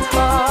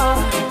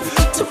 Hard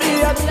to be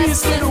at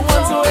peace with the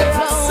ones who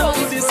are so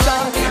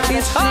distant.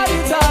 It's hard.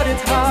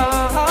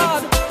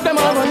 Them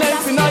all run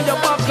everything on your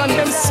back and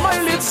them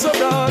smile it so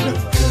broad.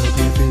 Help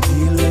me to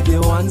deal with the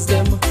ones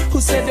them who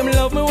say them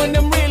love me when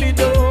them really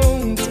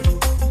don't.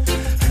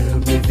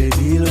 Help me to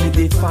deal with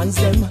the fans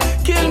them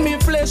kill me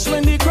flesh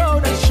when the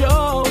crowd a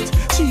shout.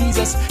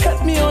 Jesus,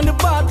 help me on the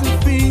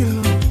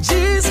battlefield.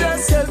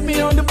 Jesus, help me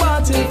on the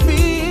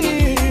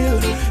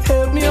battlefield.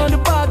 Help me on the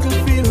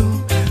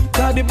battlefield.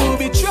 God, the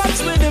booby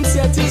traps with them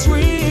set is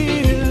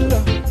real.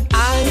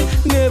 I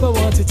never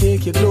want to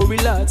take your glory,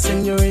 Lord.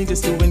 Send your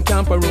angels to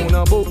encamp around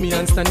about me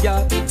and stand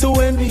guard. To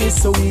envy is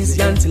so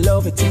easy and to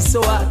love it is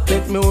so hard.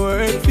 Let me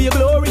work for your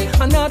glory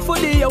and not for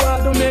the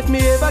award. Don't make me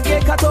ever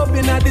get caught up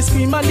in the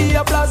scream and the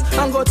applause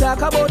and go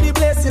talk about the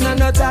blessing and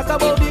not talk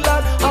about the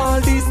Lord.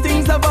 All these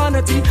things are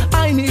vanity.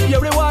 I need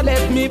your reward.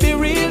 Let me be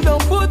real.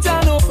 Don't put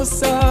on no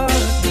facade.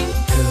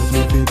 Help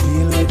me to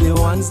deal with the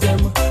ones them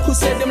who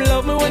said them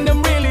love me when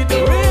them really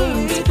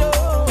don't.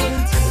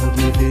 Help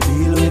me to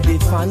deal with the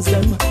fans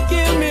them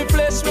kill me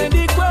flesh when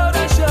the crowd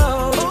a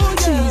shout.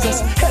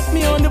 Jesus, help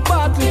me on the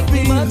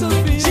battlefield.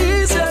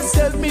 Jesus,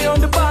 help me on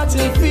the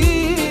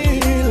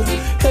battlefield.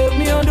 Help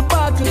me on the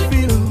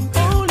battlefield.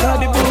 God,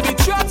 the booby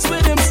traps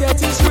with them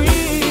set is real.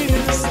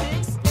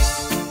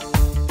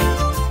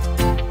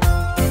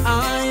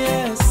 Ah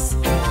yes,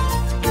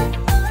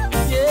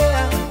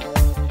 yeah.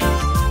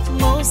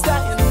 Most I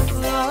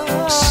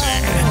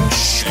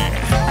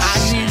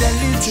need a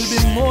little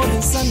bit more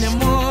than Sunday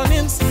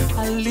mornings.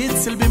 A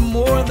little bit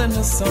more than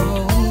a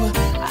song.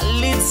 A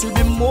little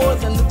bit more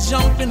than the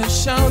jumping and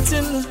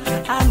shouting.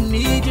 I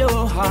need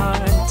your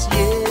heart,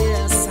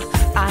 yes.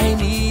 I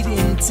need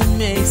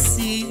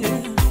intimacy.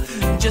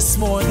 Just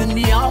more than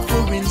the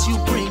offerings you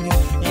bring.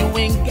 You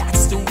ain't got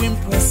to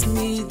impress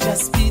me.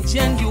 Just be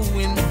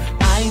genuine.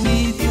 I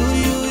need you.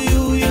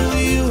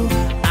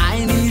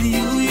 I need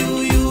you.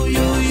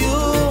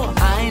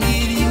 I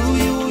need you.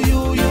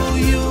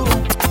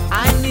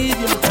 I need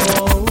your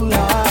whole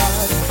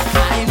heart.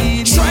 I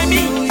need you. Try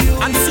me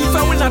and see if I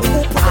will not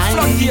open the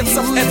floodgates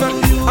of heaven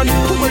and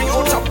pour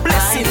out a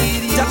blessing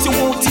that you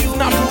won't even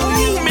have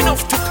room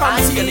enough to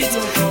contain it.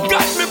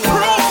 Got me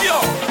prove you.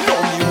 No,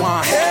 me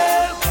want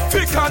help.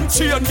 Pick and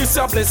chain this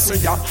a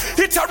blessing ya.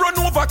 It a run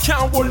over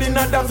can't hold in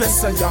another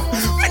vessel ya.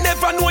 I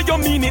never know you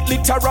mean it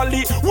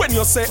literally when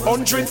you say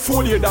 100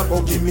 full you that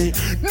go give me.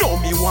 No,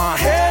 me want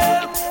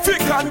help.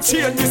 Pick and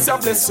chain this a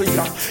blessing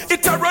ya.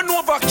 It a run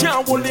over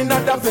can't hold in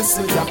another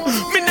vessel ya.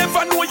 Me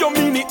never know you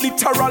mean it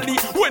literally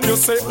when you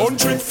say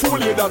 100 full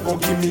you that go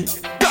give me.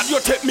 God, you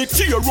take me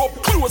tear up,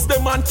 close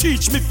them and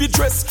teach me fi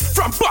dress.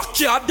 From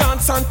backyard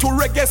dance and to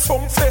reggae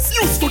song fest.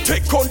 Used to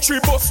take country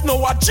bus,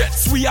 now a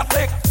jets we a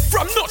take.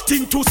 From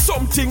nothing to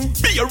something,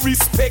 be a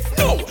respect.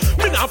 No,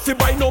 me not fi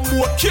buy no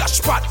more cash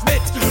pot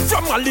bet.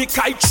 From a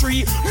liquor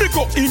tree, me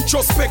go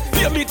introspect.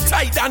 Pay me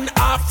tithe and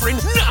offering,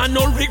 nah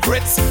no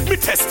regrets. Me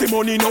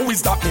testimony now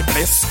is that me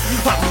bless.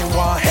 And me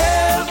want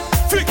help.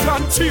 Fick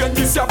and chain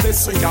this a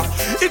blessing ya.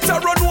 It a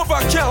run over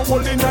can't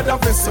hold in another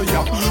vessel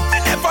ya. Me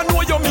never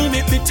know you mean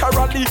it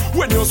literally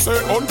when you say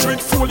 100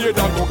 full you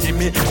don't go give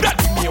me. That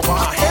me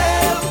want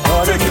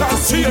help. Fick and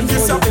chain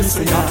this a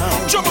blessing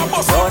ya. Jump a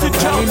bus out it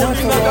can't hold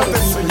in another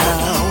vessel ya.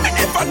 Me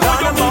never know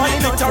you mean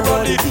it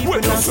literally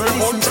when you say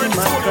 100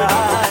 full you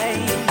don't.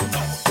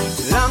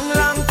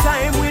 Long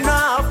time we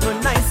not have no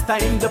nice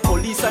time. The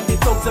police and the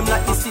thugs them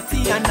like the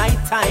city at night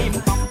time.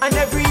 And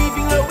every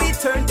evening we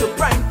turn to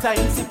prime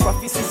time. See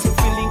prophecies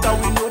fulfilling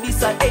and we know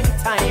this at end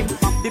time.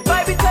 The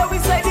Bible tell we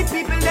say the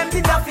people them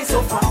did not be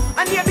so far.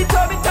 And here the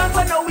turn dance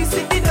and now we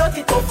see the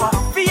dirty tougher.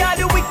 We are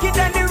the wicked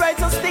and the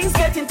righteous things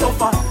getting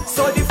tougher.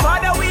 So the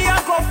Father we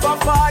are go for.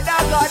 Father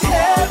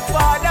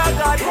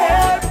God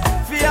help.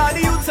 We are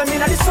the youths and me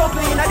not the struggle,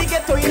 in the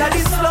ghetto, in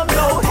the slum.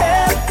 No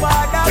help,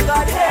 Father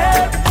God,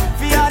 help.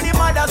 For all the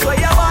mothers where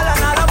you ball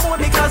and all the moon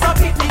because of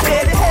it,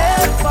 need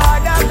help,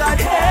 Father God,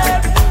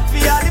 help.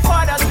 For all the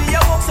fathers where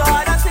you work so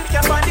hard and still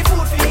can't find the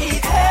food for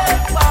eat,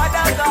 help,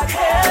 Father God,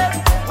 help.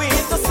 We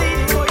need to see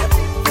the boy.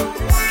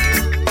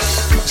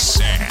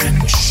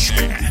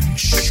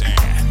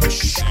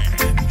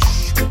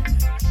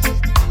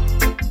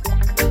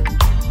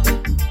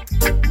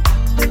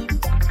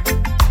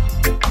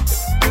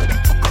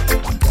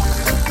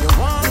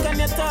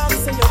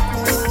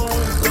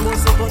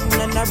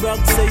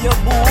 Rock say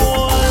you're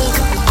bold,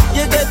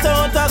 you get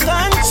out of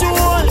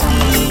control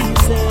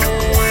easy.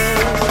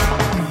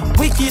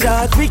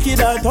 Wicked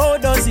heart, how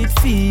does it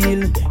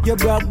feel? You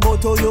brag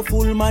about how you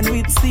full man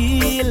with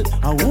steel.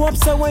 I hope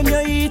so when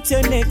you eat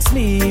your next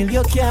meal,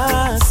 you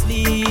can't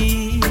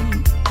sleep.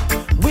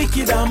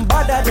 Wicked and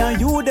badder than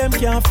you them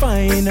can't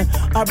find.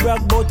 I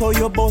brag about how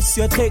you bust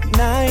your Tech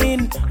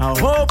 9. I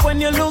hope when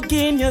you look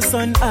in your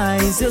son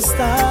eyes, you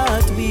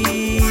start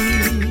weak.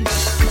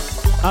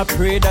 I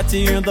pray that you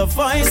hear the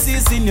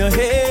voices in your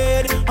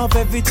head of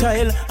every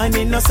child and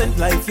innocent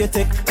life you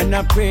take. And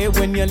I pray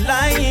when you're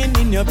lying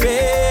in your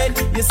bed,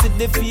 you see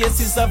the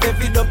faces of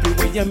every double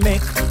way you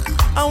make.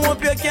 I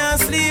hope you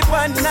can't sleep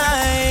at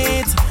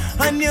night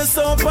and you're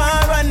so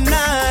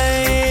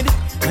paranoid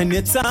and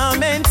you're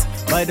tormented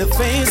by the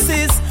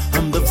faces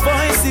and the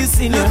voices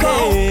in your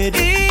head.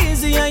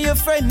 Easy and your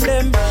friend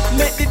them,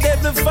 make the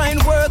devil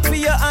find work for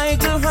your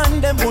idle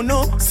hand them. Who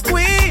no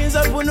squeeze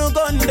up, who no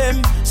gun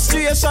them.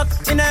 Straight shot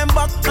in them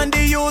back and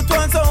the youth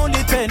ones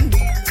only 10.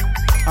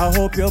 I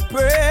hope you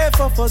pray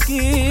for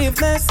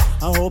forgiveness.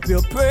 I hope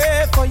you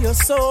pray for your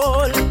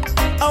soul.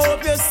 I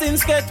hope your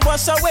sins get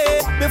washed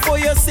away before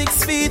you're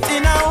 6 feet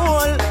in a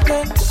hole.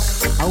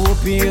 I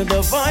hope you hear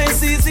the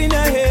voices in your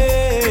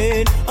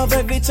head of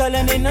every child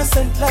and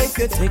innocent life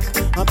you take.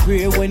 I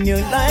pray when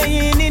you're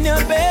lying in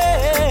your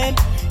bed,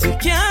 you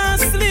can't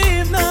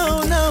sleep,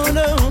 no.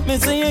 Me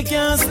say you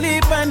can't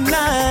sleep at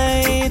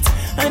night,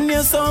 and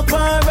you're so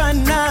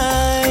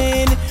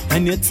paranoid,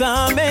 and you're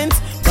tormented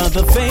by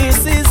the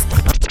faces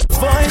and the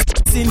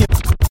voices in your.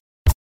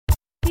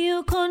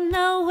 You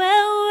gonna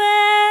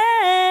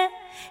wewe,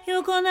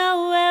 you gonna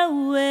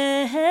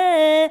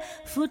wewe,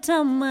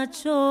 futa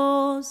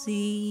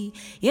machozi,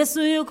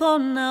 Yesu yuko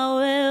na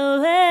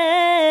wewe.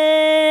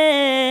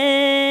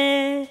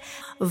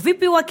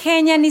 Vipi wa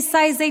Kenya, ni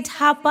size 8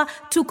 hapa,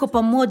 tuko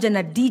pamoja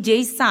na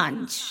DJ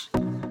Sanj.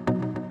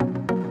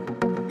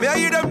 Me I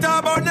hear them talk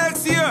about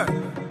next year.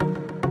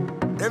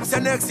 Them say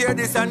next year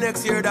this and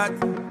next year that.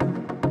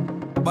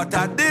 But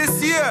at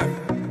this year,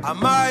 I'm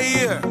my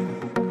year.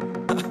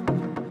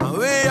 And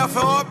way off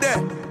up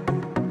there.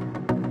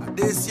 At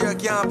this year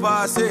can't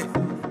pass it.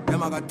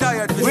 Them I got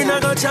tired. We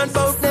not gonna chant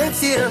about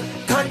next year.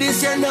 Cause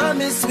this year now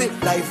miss sweet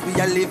life. We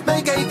a live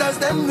make haters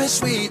them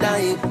wish we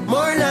die.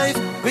 More life,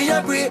 we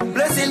a pray.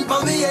 Blessing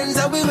for me ends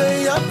and we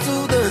way up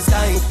to the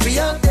sky. We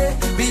up there,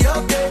 we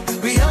up there,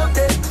 we up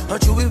there.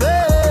 Don't you we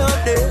way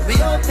up there,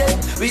 we up there,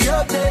 we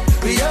up there,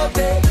 we up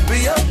there,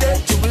 we up there.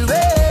 You we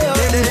way up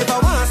there. They never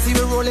want to see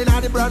we rolling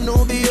out the brand new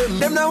BM.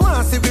 Them now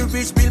want to see we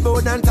reach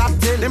Billboard and top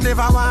 10. Them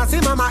never want to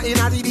see mama in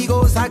a the big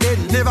house again.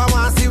 Never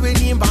want to see we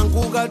name and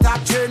Google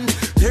top 10.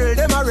 Tell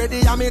them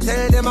already, and me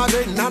tell them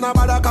again. None of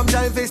bother come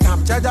join face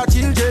Snapchat the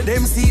children.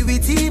 Them see we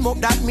team up,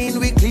 that mean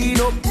we clean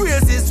up.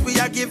 Praises we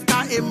a give to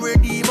him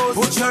redeem us.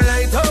 Put your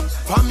light up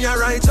from your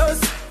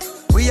righteous.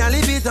 We a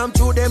live it up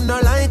to them no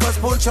like us.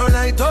 Put your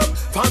light up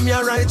from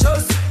your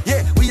righteous.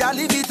 Yeah, we a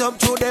live it up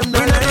to them no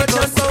like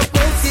us. Up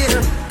next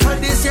year, and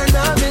this year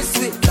now miss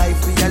sweet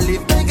life. We a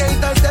live make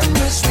haters them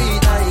wish we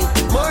die.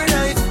 More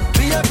life,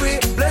 we a pray.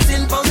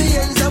 Blessing for me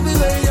ends and we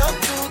way up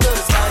to the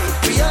sky.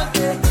 We up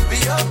there, we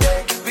up there.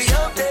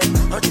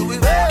 Don't you be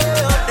way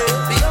up there,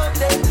 we up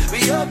there, we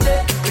up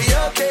there, we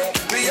up there,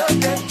 we up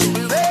there, you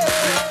be way.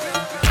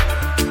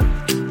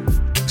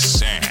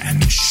 Sand.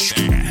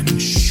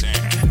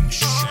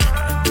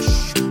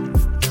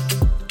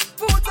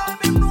 Put on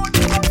me road,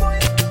 boy.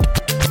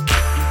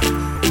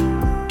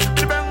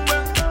 Bang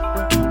bang,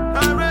 I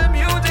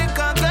music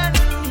again.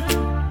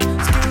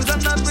 Skills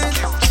and not with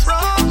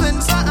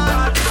Robinson.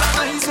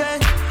 I say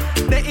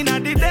they inna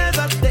the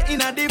desert, they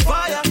inna the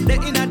fire, they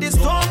inna the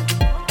storm.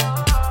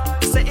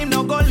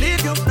 No go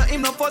leave you, no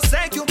him no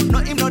forsake you, no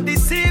him no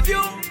deceive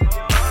you.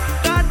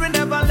 God will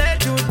never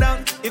let you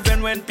down,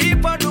 even when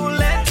people do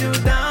let you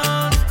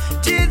down.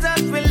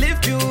 Jesus will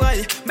lift you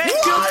high,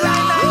 make you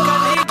fly like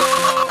an eagle.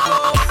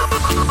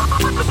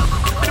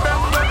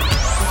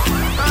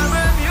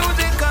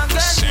 Music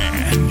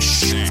again,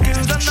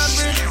 skills and not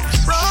with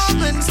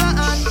Robinson.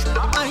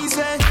 I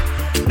say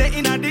they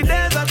inna the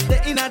desert,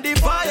 they inna the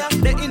fire,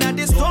 they inna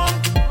the storm.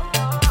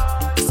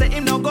 Say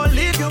him no go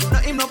leave you, no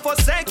him no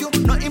forsake you,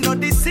 no him no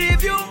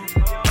deceive you.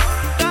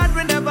 God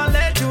will never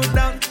let you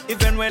down,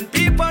 even when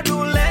people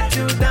do let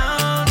you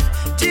down.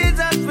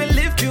 Jesus will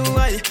lift you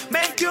high,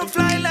 make you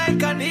fly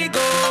like an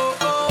eagle.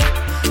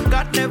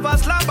 God never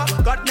slumber,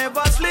 God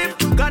never sleep,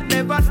 God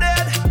never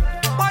dead.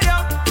 Oh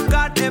yeah,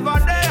 God never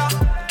there.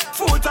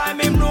 Full time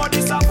him no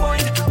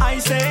disappoint. I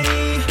say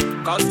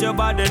Cast your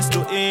burdens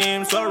to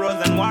him,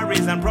 sorrows and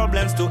worries and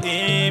problems to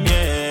him,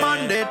 yeah.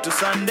 Monday to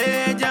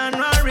Sunday,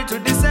 January to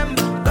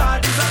December,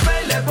 God is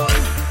available.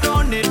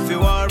 Don't need to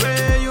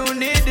worry, you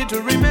need it to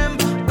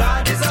remember,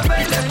 God is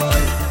available.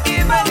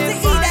 Even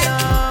in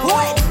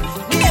fire,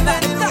 never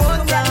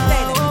stop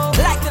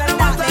to like the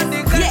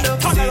darkness, yeah,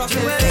 turn around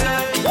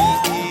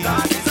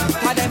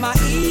and them a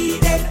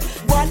Eden,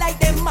 go like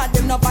them mad,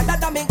 them no bother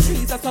to make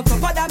Jesus, not to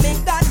bother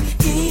make God.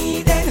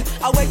 Eden,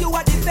 where you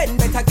are defend,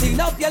 better clean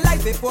up your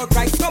life before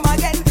Christ come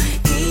again.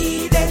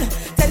 Eden,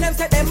 tell them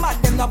say them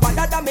mad, them no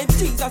bother to make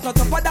Jesus, not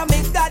to bother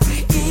make God.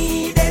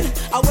 Eden,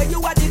 where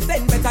you are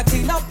defend, better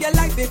clean up your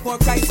life before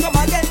Christ come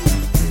again.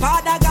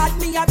 Father God,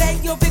 me I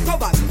beg you to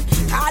cover me.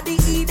 Cause the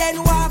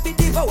Eden want to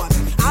devour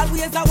me.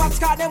 Always I watch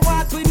cause them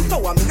want to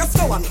empower me. Just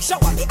shower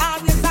me,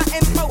 always I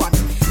empower me.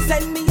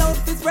 Send me out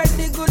to spread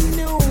the good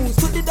news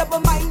to the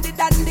double-minded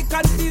and the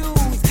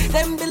confused.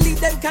 Them believe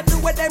them can do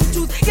what them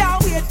choose.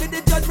 Can't wait for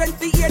the judgment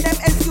to hear them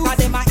excuse. Cause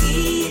them a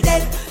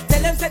Eden.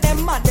 Tell them say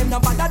them mad, them no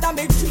bother than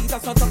make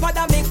Jesus, not to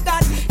bother make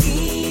God.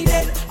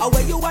 Eden,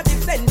 where you are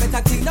defend,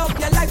 better clean up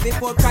your life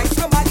before Christ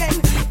come again.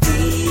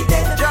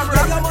 Eden,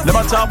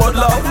 never talk about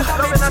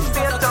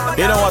love.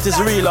 You know what is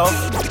real love?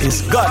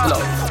 It's God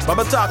love. But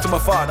I talk to my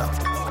father.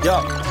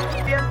 Yo.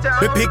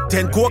 We pick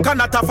 10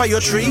 coconut off of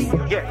your tree,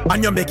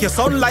 and you make your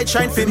sunlight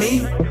shine for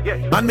me.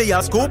 And me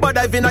a scuba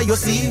diving at your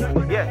sea,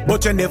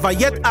 but you never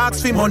yet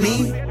ask for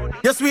money.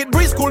 Your sweet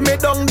breeze cool me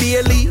down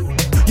daily.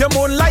 Your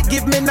moonlight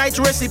give me night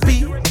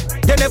recipe.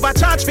 You never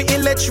charge for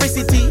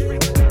electricity.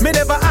 Me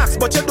never ask,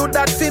 but you do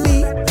that for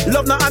me.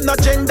 Love no have no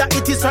gender,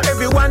 it is for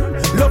everyone.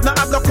 Love no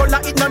have no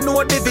color, it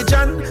no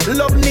division.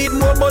 Love need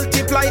more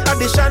multiply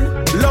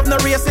addition. Love no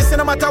racist,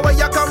 no matter where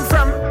you come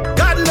from.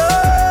 God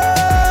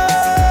love,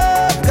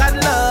 God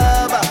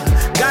love,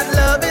 God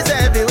love is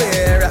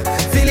everywhere.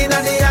 Feeling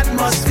of the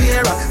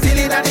atmosphere,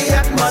 feeling of the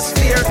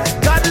atmosphere.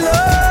 God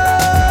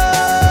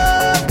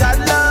love, God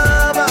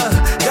love,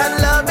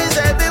 God love is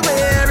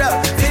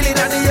everywhere. Feeling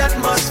of the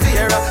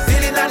atmosphere,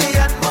 feeling of the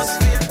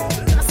atmosphere.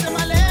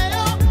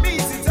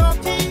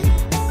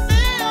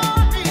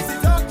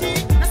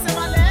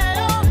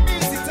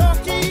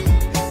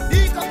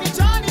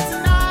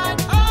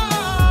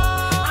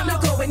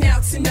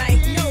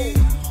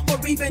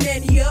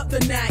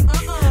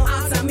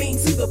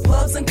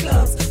 Pubs and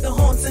clubs, the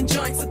haunts and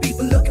joints of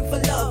people looking for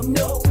love.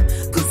 No,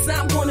 cause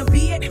I'm gonna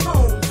be at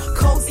home,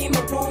 cozy in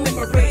my room in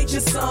my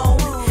rageous zone.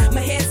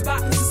 My head's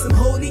bopping to some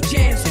holy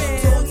jams,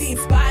 totally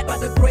inspired by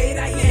the great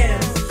I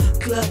am.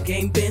 Club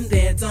game, been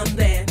there, done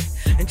that,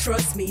 and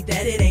trust me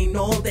that it ain't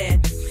all that.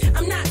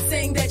 I'm not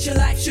saying that your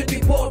life should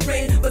be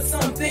boring, but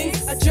some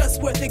things are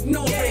just worth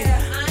ignoring.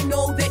 I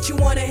know that you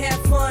wanna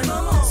have fun,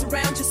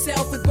 surround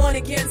yourself with one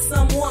against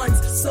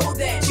someone's, so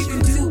that you can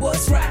do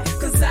what's right.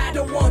 Cause I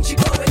don't want you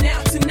going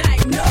out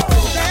tonight, no.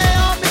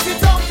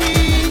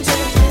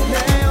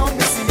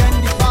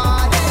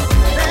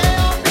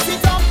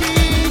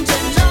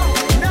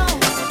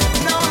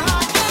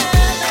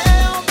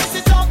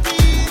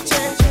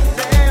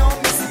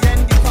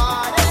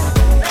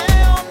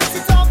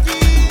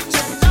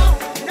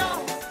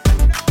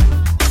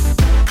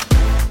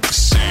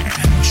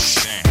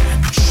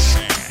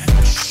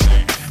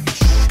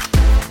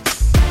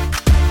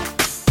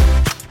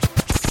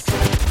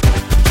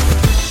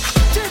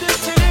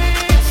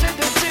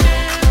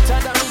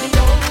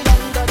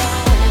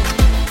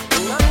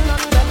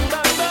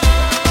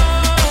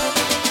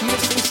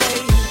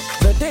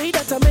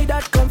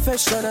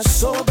 A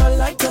sober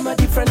light, I'm a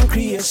different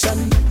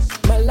creation.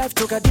 My life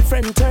took a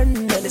different turn,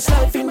 and this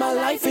life in my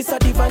life is a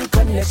divine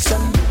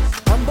connection.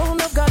 I'm born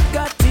of God,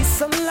 got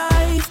this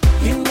life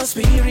in my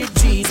spirit,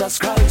 Jesus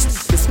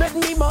Christ. This made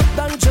me more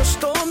than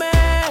just a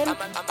man.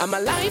 I'm a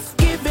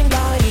life-giving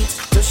light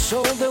to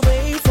show the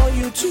way for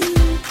you to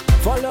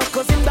follow,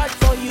 cause him died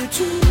for you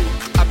too.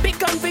 I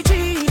become for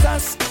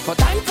Jesus, for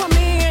time for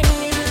me and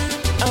you.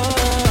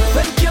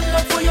 Thank you,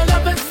 Lord, for your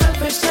love and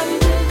salvation.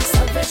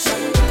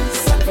 Salvation,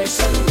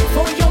 salvation.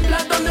 For your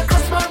blood on the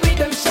cross for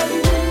redemption.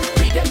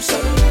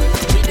 Redemption,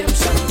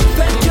 redemption.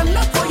 Thank you,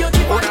 Lord, for your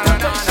divine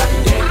protection.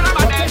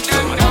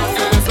 Protection.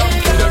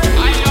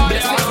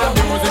 Blessed the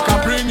music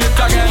and bring it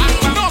again.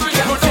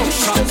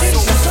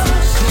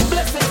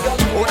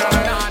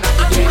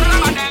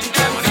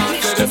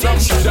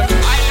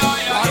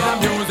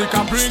 Music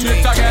and bring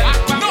it again.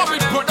 Love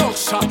it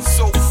production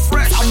so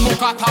fresh. And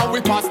look at how we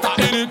pasta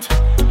in it.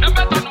 Them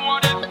better know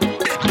it.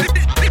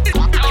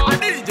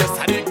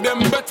 Just a dig them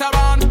better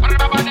on.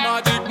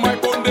 Magic my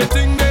pon the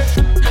thing there.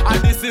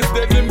 And this is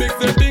the mix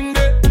the thing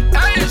there.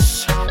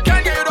 Eish,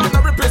 can get on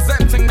the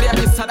representing there.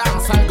 It's a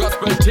dance and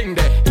gospel thing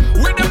there.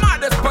 With the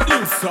maddest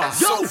producer.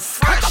 So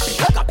fresh.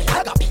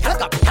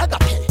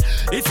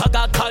 It's a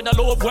God kind of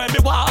love when me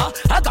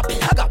want. Agape.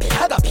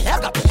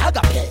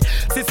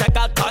 This a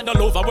God kind of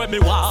love when me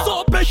want.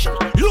 So patient,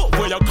 love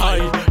where you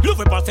kind. Love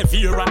where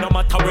persevere and no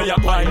matter where you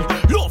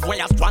grind. Love where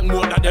you strong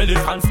more than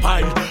elephant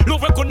spine.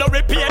 Love where couldn't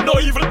repair no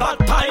evil bad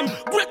time.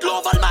 Great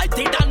love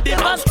almighty than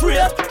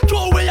demonstrate.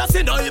 Throw away your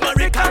sin or even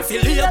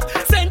reconciliate.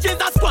 Send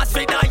Jesus Christ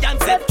for die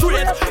and set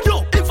straight.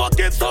 Yo,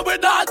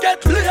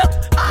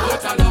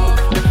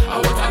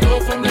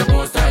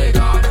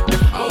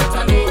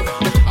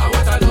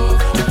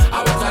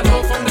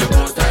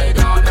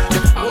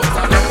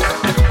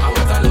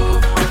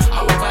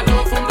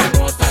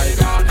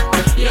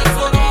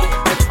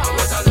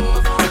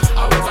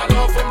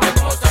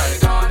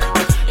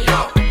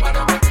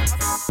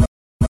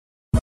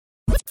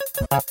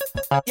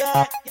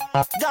 Yeah,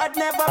 God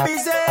never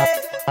busy.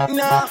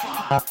 No,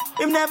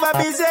 him never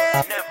busy.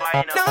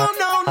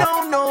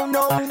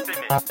 No.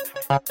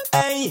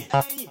 Hey.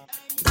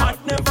 God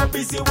never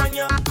busy when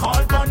you call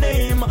for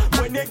name.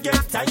 When you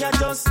get tired,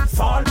 just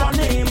fall for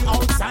name.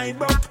 Outside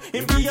broke,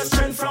 him be your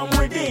strength from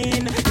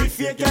within. If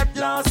you get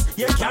lost,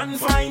 you can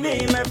find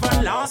him.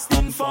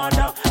 Everlasting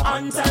Father,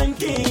 on-time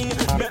King.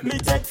 Let me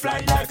take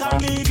flight like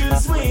an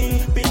eagle's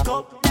wing. Pick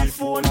up the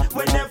phone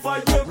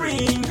whenever you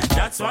ring.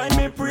 That's why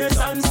me praise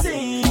and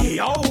sing.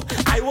 Yo,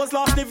 I was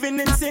lost living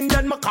in sin.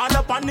 Then me called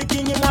up on the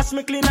King. He washed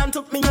me clean and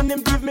took me in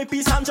him. Give me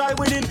peace and joy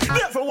within.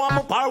 Never want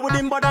my power with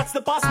him, but that's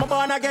the past, my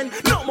born again.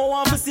 No more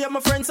want to save my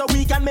friends so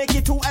we can make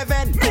it to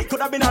heaven. Me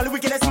could have been all the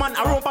wickedest man.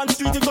 I rope on the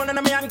street, you gun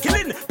and me and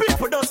killing.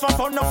 People does for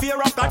fun, no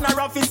fear of God, not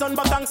of his son.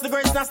 But thanks to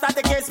grace, not start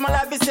the case. My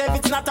life is safe,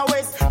 it's not a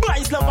waste. By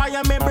his love I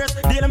am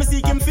embraced. Then me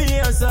seek him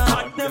fierce.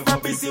 God never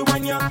busy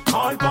when you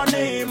call for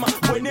name.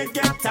 When you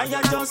get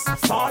tired, just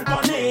fall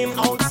for name.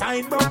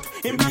 Outside broke,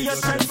 him be your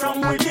strength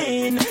from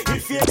within.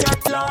 If you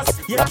get lost,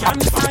 you can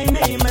find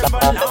him.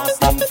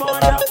 Everlasting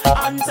Father,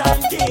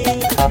 on-time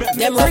King.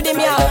 Them reading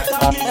me out.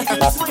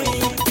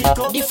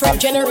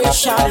 Different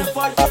generation.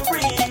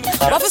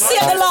 But we see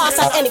the loss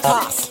at any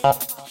cost.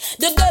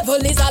 The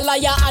devil is a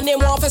liar and he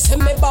want to see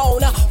me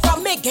bound.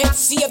 From me get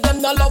saved,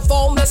 them no love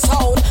for me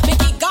sound. Me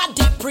give God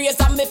the praise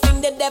and me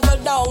fling the devil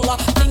down.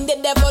 Fling the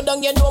devil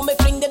down, you know me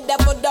fling the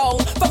devil down.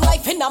 From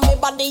life in my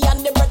body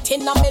and the breath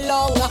in my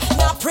lung.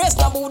 Now praise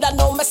no Buddha,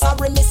 no me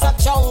sorry, me so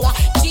chung.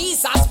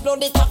 Jesus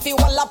blood it off,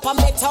 wall up on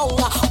me tongue.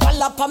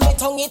 Wall up on me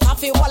tongue, it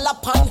off, wall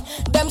up on.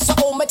 Them so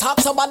how me talk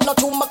so bad, not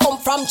who me come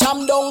from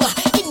jam down.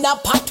 In a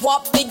pot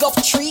wap, big of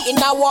tree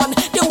in a one.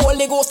 The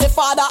Holy Ghost the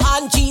Father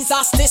and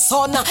Jesus the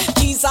Son.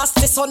 Jesus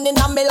the Son in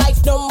my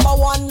life number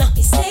one.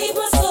 He saved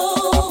my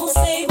soul,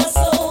 save my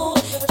soul.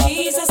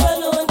 Jesus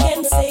alone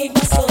can save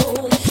my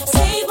soul.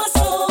 Save my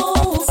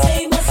soul,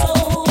 save my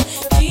soul.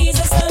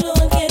 Jesus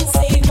alone can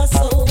save my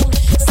soul.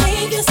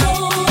 Save your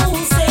soul,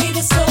 save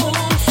your soul.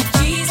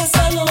 Jesus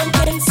alone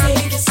can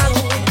save your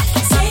soul.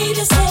 Save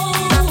your soul,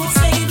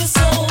 save your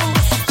soul.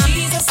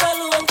 Jesus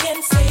alone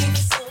can save your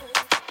soul.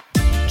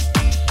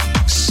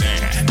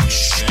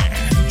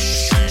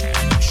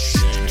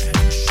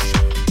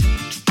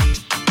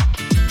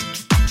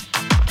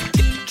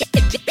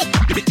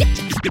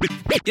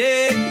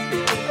 Yeah,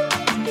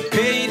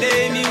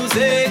 payday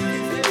music.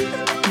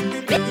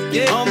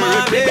 Yeah, on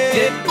my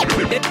bed.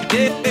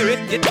 Yeah,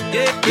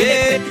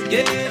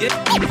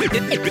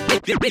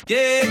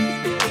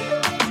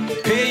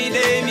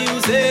 payday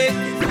music.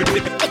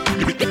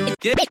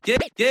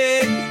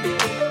 Yeah,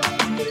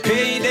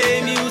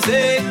 payday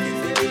music.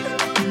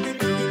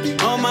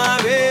 On my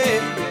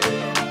bed.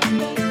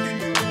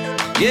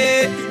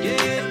 Yeah.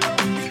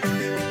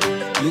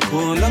 Look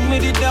how long me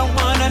did that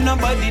one and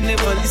nobody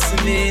never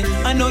listening.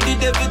 I know the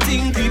devil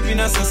thing creeping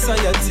in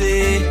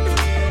society.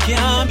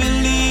 Can't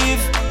believe.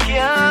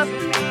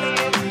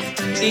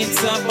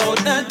 It's about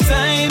that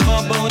time.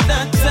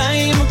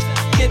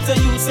 Get a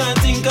youth and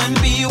think and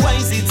be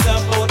wise. It's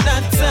about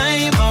that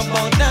time.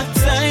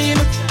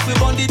 We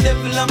want the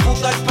devil and put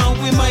that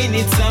pound we mind.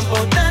 It's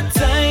about that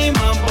time.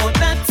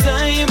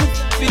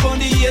 We want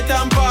the hate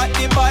and part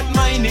the bad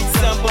mind. It's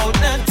about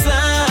that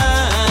time.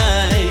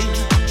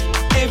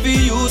 Every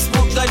use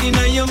put God in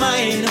your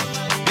mind.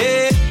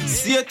 Hey,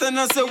 Satan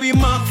I say we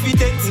mark fi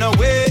take no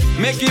way.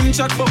 Make him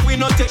chat but we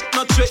no take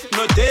no threat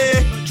no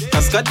day.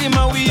 Cause God him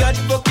a we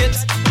advocate.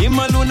 Him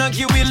alone a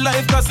give we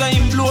life cause I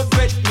him blow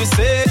bread. Me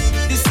say,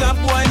 this a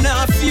boy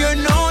not fear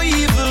no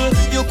evil.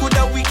 You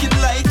coulda wicked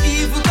like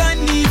evil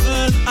than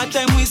evil. At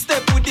time we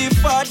step with the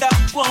Father.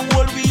 One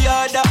whole we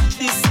harder.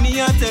 This me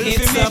a tell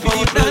it's me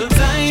about that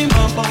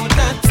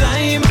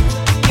time.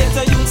 Get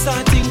a youth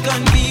start think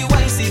and be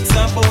wise. It's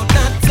about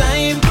that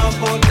time.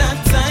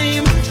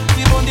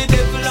 We want the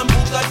devil and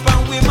put God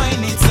pan we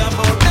mind. It's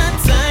about that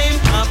time.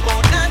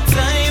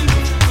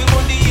 We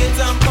want the hate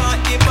and part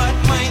the bad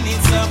mind.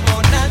 It's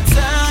about that time.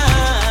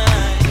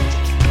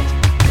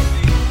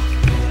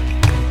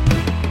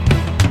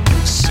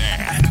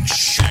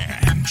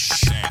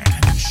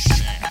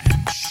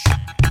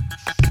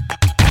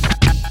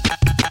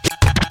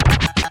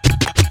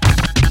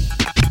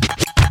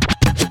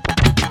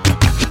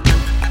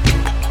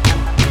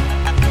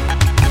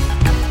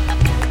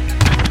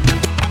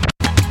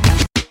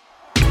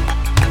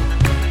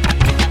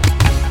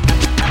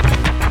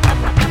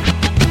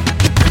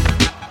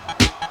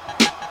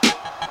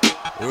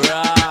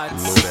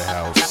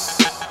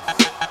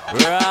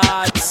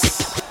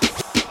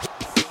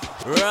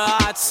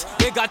 Rats,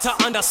 we got to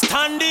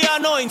understand the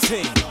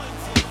anointing.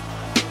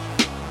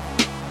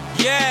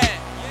 Yeah,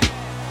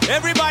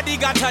 everybody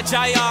got a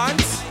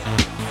giant.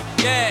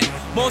 Yeah,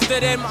 most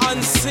of them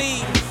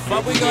unseen,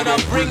 but we gotta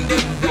bring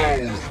them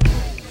down.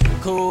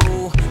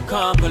 Cool,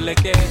 calm,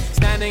 collected,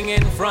 standing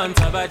in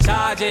front of a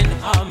charging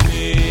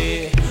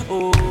army.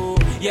 Ooh,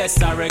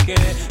 Yes, I reckon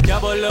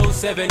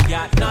 007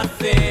 got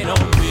nothing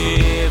on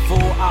me.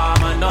 Full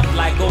armor, not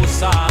like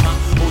Osama.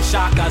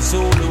 Oshaka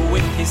Zulu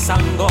with his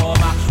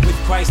sangoma. With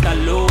Christ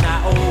alone,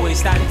 I always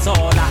stand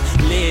taller.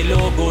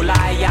 Lelo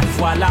Goliath,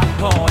 voila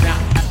corner.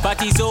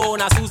 Party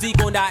zone, Suzy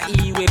Konda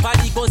Iwe.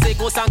 Party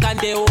Konseko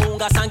Sankande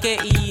Onga Sanke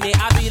Ine.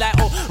 I be like,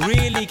 oh,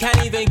 really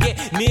can't even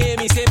get near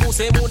me.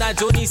 Semu na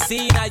Johnny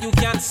Cena, you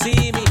can't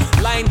see me.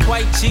 Line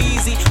quite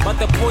cheesy, but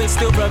the point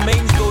still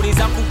remains though.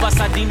 Nizaku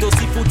Pasadindo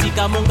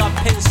Sifutika Monga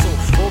Pencil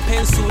or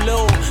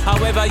Pensulo.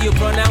 However you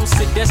pronounce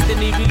it,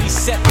 destiny really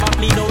set up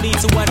me, no need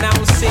to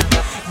announce it.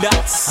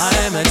 That's I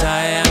am a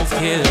giant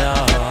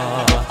killer.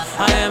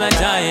 I am a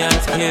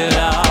giant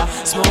killer.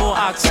 Small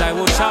axe, I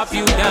will chop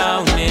you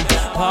down in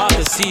part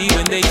the sea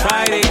when they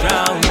try they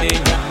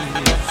drowning.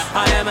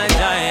 I am a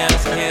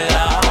giant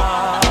killer.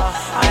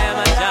 I am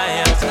a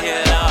giant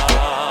killer.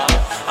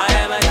 I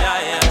am a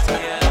giant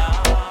killer.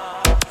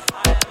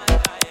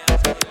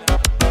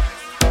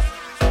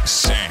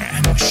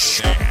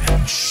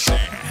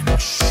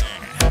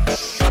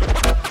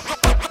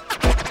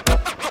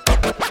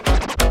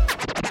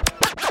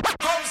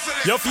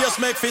 Your face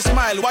make me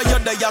smile. Why you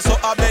there so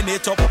I bend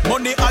it up?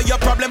 Money are your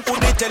problem, who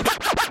they tell?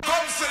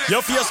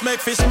 Your face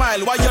make me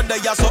smile. Why you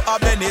there so I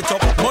bend it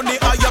up? Money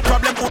are your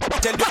problem, who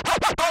they tell?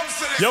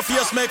 Your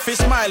face make me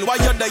smile. Why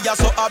you there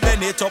so I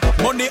bend it up?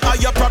 Money are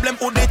your problem,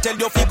 who they tell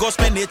you fi go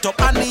spend it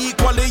up? And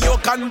equally you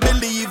can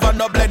believe and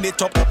not blend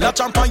it up. La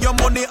champ on your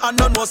money and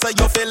no know say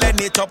you feeling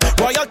it up.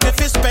 Royalty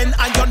fi spend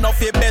and you not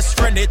fi best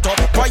friend it up.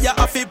 Prayer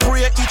I fi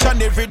pray each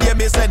and every day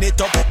me send it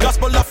up.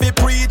 Gospel I fi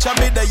preach and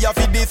me there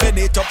fi defend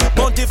it up.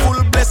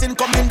 Bountiful blessing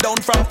coming down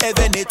from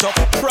heaven it up.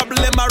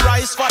 Problem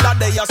arise, Father,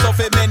 they are so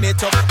men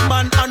it up.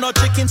 Man, I no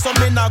chicken, so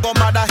me nah go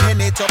mother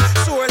hen it up.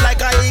 Soar like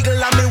a eagle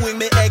and me wing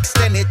me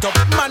extend it up.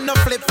 Man, no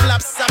flip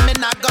flops, so me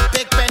nah go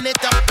pick pen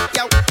it up.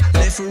 Yo.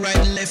 Left,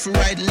 right, left,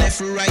 right,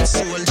 left, right,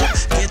 soldier.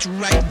 Get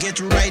right, get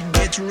right,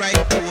 get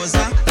right,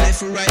 poser.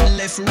 Left, right,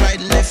 left, right,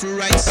 left,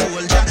 right,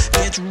 soldier.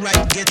 Get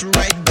right, get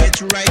right,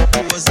 get right,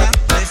 poser.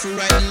 Left,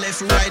 right,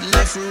 left, right,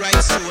 left,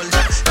 right,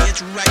 soldier.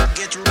 Get right,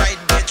 get right,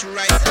 get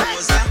right,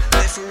 poser.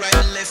 Left,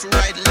 right, left,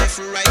 right, left,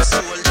 right,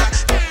 soldier.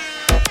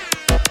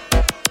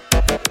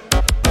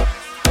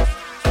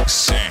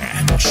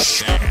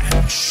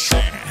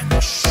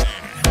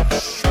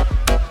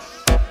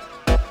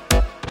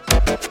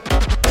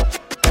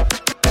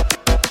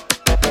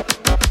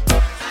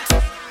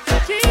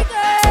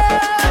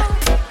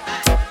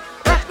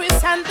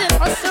 Representing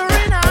for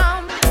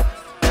Suriname,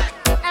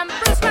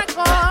 Empress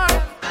Record.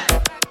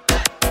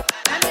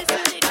 Let me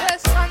see the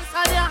Christians,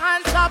 all your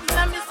hands up.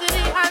 Let me see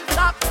the hands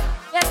up.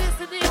 Let me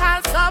see the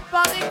hands up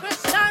of the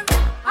Christians.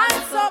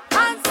 Hands up,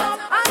 hands up,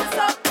 hands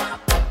up.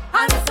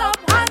 Hands up,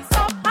 hands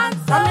up, hands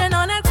up. From you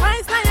know that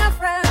Christ and your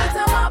friend.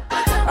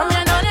 From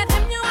you know that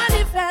him you are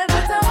defend.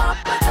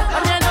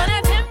 From you know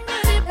that him you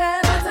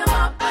depend.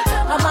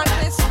 Come on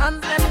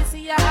Christians, let me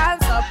see your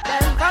hands up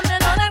then. From you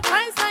know that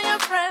Christ and your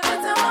friend.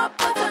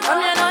 From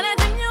you know that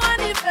him you are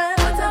defend.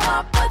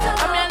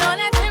 From you know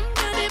that him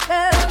you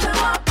depend.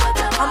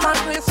 Come on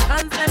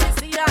Christians, let me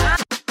see your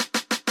hands.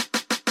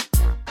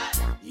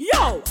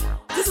 Yo,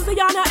 this is the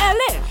Yana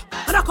LA,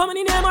 and I come in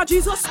the name of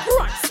Jesus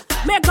Christ.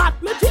 May God,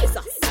 me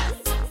Jesus.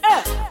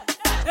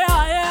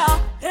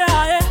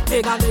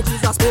 May God, me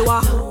Jesus, me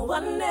wa. No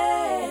one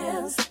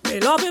else. Me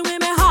love him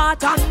with me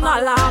heart and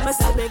all of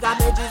myself. May God,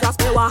 me Jesus,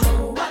 me wa.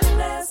 No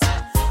one else.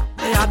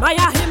 Me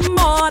admire him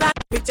more than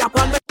picture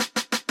upon me.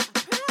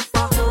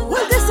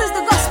 Well, this is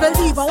the gospel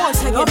diva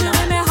once again.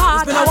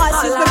 It's been a while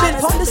since we've been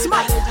on this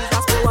mic,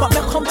 but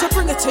me come to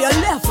bring it to your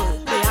level.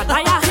 Me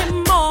admire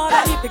him more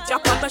than the picture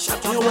upon me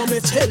shot. You want me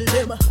tell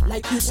them,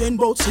 like Usain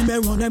Bolt, see me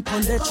running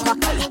on the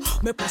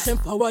track. Me pressing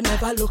forward,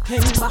 never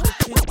looking back.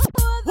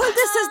 Well,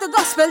 this is the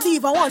gospel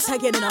diva once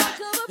again.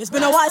 It's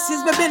been a while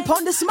since we've been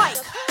on this mic,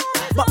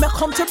 but me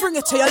come to bring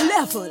it to your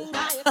level.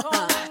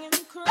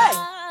 Hey,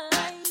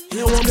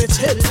 you want me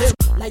tell them,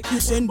 like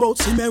Usain Bolt,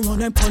 see me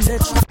running on the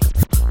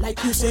track. Like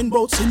Usain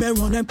Bolt, see me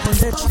running on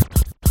the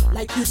track.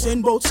 Like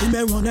Usain Bolt, see me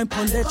running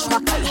on the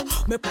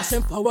track. Me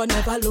pressing forward,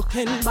 never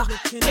looking back.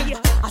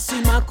 I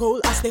see my goal,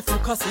 I stay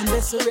focused in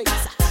this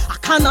race. I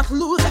cannot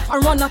lose if I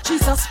run at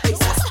Jesus' pace.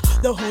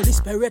 The Holy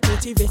Spirit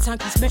motivates and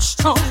keeps me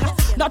strong.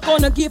 Not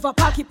gonna give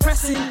up, I'll keep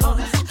pressing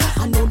on.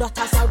 I know that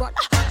as I run,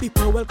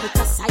 people will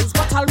criticize,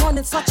 but I'll run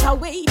in such a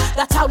way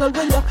that I will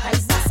win the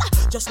prizes.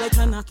 Just like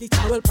an athlete,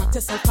 I will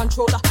practice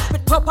self-control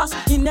with purpose.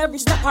 In every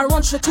step I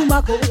run straight to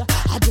my goal.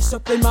 I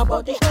discipline my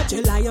body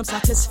till I am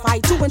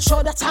satisfied, to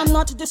ensure that I'm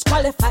not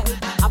disqualified.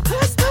 I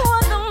press the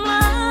one on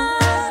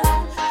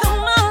the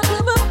mark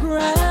of a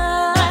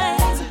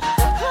prize.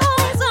 The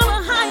prize of a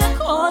higher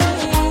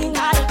calling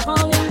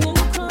in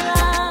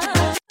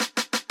Christ.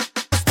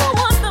 The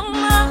one the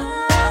mark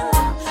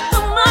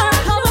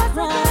of a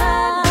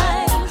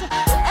prize.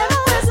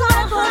 Whatever is a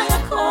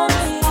higher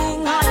calling in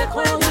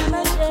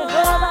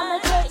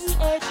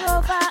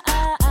Jehovah.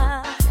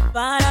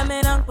 Para me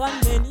non con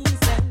me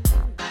nisen,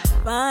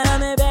 para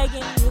me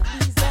begging you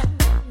please.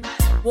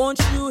 Won't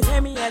you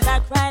hear me as I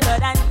cry,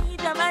 Lord, I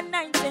need your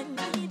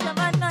anointing.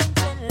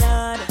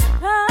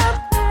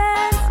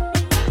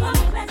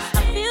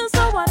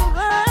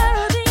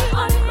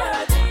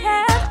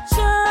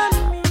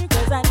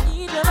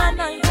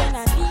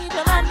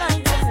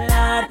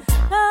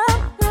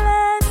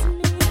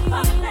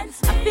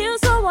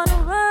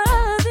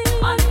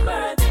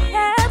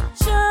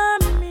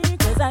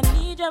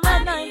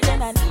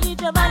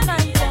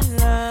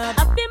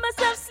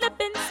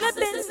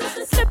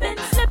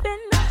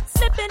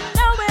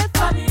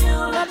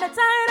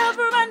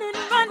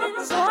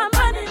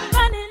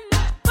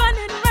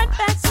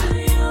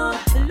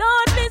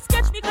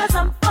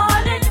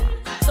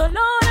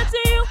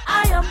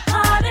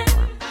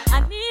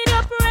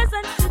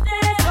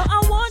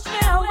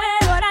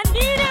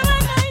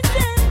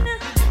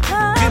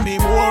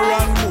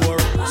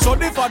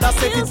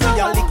 we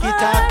a lick it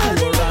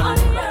hardcore and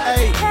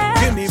hey,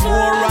 give me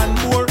more and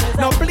more.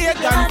 No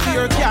plague and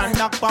fear can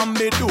knock on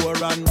me door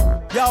and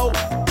yo,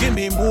 give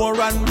me more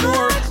and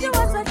more.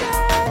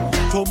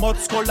 Too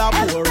much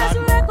collabor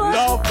and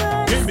love,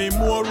 give me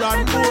more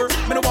and more.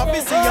 Me no want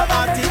to see your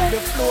heart in the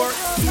floor.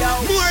 Yo.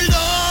 More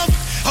love,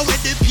 when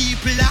the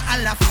people are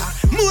alafa.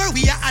 More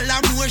we are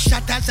alla, more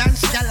shatters and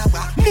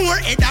scalaba. More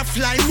head a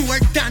fly, more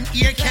than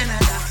Air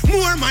Canada.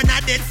 More man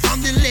are dead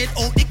from the lead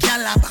out the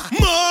caliber.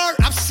 More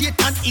of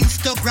Satan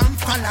Instagram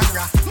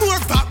follower. More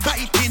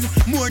backbiting,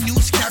 more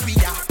news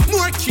carrier.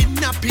 More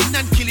kidnapping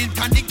and killing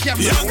on the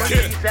camera.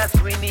 Yeah, Jesus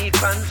we need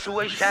on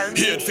social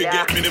media. Hate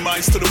forget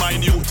minimize to the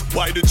minute.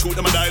 Why the truth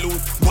them a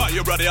dilute? Why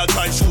your brother a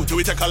try shoot? Do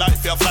we take a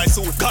life for a fly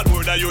suit? God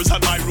word are yours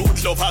and my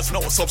root. Love has no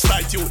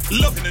substitute.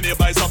 Love in the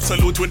neighbor is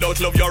absolute. Without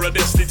love you're a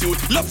destitute.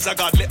 Love's a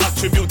godly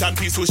attribute and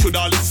peace we should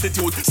all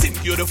institute. Sin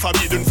you the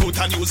forbidden fruit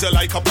and use it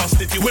like a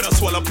prostitute. When I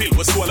swallow pill,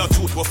 we swallow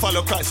truth. We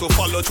follow Christ, we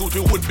follow truth.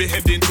 We would be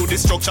heading to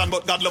destruction,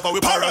 but God love our we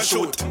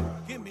parachute.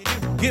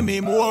 Give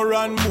me more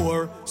and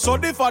more. So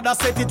the Father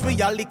said it, we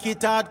a lick it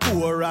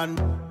hardcore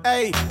and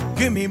hey,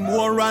 give me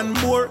more and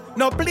more.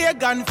 No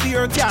plague and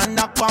fear can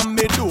knock on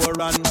me door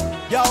and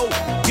yo,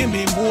 give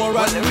me more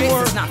and the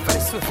more. race is not for the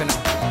swift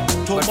enough,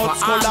 Too but much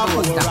for all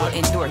those that will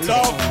endure to the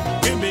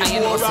end. Give me and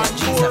you more know, and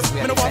Jesus,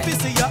 more. Me no want to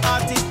see your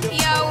heart in the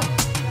yo.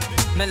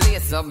 Me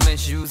lace up my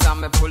shoes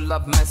and me pull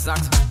up my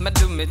socks. Me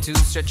do me two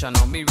stretch and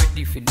now me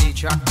ready for the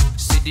track.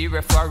 See the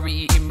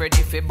referee, him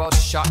ready for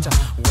bust shot.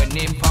 When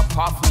him pop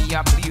off me,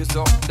 I please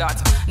up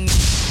that.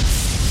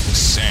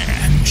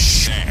 Sand.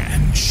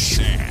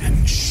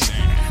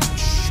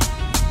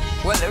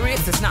 Well, the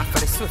race is not for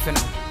the swift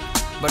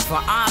enough, but for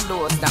all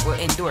those that will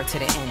endure to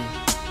the end.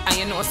 And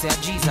you know, say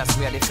Jesus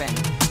will defend.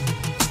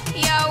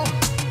 Yo.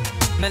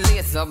 Me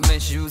lace up my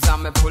shoes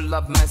and me pull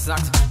up my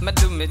socks. Me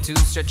do me two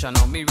stretch and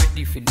now me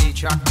ready for the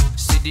track.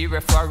 See the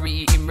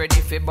referee, him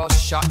ready for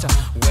bust shot.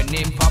 When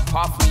him pop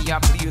off me, I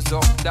please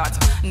up that.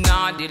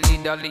 Nah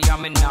dilly-dally, I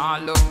me nah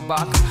look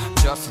back.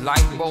 Just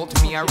like both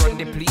me, I run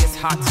the place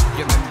hot.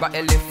 You remember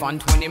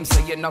Elephant when him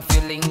say you no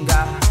feel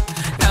linger.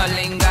 No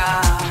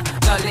linger,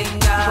 no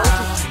linger.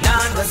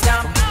 Nah go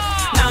stop,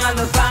 nah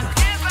go back.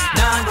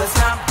 Nah go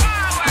stop,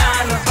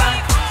 nah go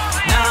back.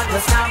 Nah go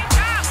stop,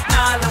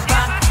 nah go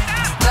back.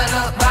 No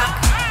look back,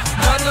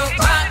 no look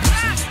back.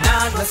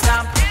 Nah go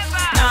stop,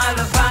 nah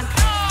look back.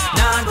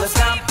 Nah go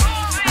stop,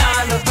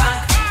 nah look back.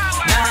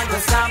 Nah go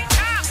stop,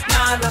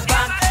 nah look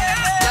back.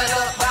 No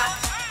look back.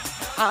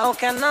 How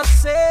can I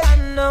say I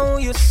know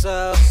you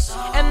so,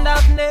 and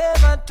I've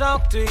never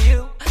talked to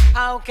you?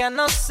 How can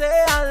I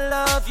say I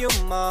love you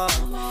more,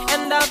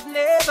 and I've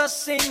never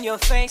seen your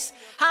face?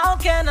 How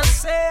can I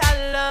say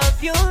I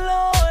love you,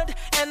 Lord,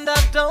 and I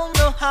don't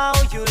know how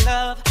you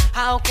love?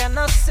 How can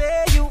I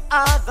say you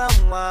are the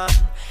one,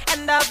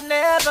 and I've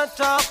never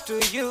talked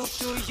to you?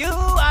 To you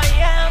I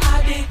am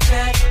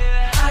addicted,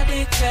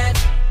 addicted,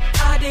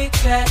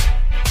 addicted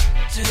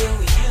to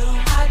you.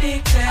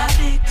 Addicted,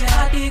 addicted,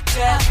 addicted,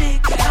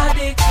 addicted,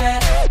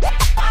 addicted.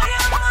 I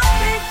am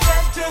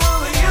addicted to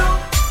you.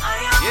 I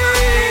am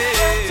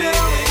addicted to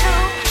you.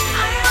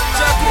 I am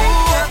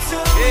addicted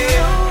to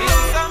you.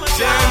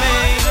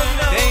 Jermaine,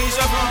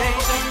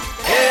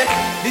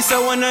 this a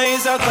one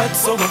is a God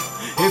summer.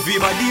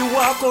 Everybody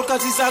walk out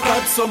cause it's a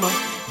God summer.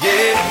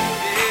 Yeah,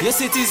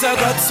 yes it is a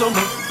God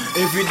summer.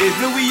 Every day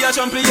we are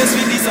champion, yes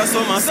we this a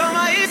summer.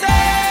 Summer is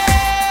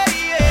here,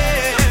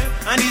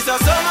 yeah. And this a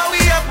summer we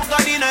have put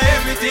God in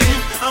everything.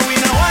 And we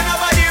don't want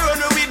nobody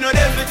run with no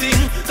everything.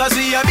 Cause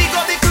we are big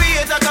up the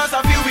creator cause a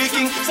few we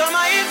king.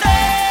 Summer is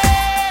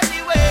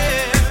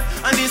everywhere.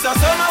 And this a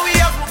summer we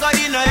have put God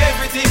in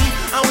everything.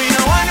 And we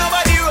don't want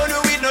nobody run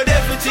with no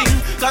everything.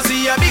 Cause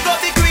we are big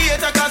up the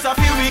creator cause a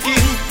few we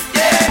king.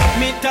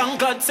 Me thank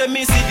God say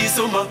me see this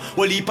summer.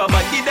 Well heap of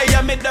body day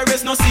I make the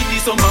rest no see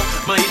this summer.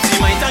 My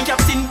team my and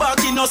Captain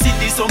Barky no see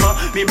this summer.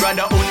 Me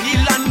brother only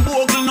land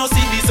bogle no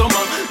see this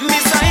summer. Me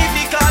say if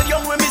he call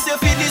young when me say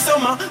for this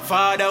summer.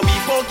 Father we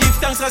forgive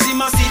thanks cause he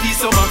must see this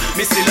summer.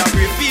 Me still a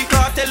pray for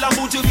cartel and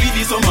boot you for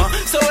this summer.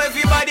 So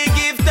everybody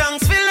give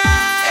thanks for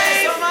life.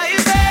 Hey. Summer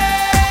is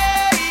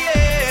there,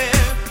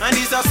 yeah. And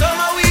this a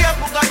summer we have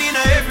put God in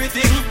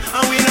everything.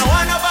 And we don't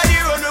want nobody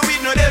run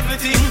with no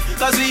everything.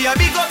 Cause we are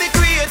big up the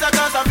creator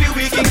cause a few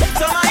weekend.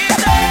 Summer is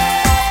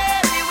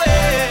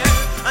everywhere.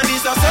 And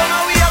this a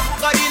summer we have put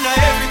God in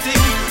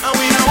everything. And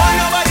we don't want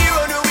nobody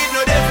run with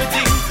no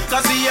everything.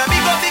 Cause we are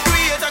big up the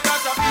creator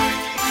cause a few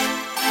weekend.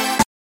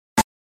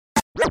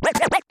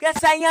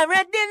 Guess I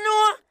already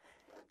know.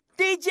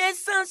 DJ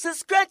Sons to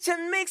scratch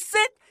and mix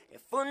it.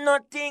 If you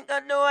not think I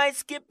know, I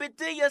skip it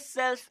to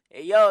yourself.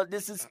 Hey yo,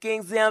 this is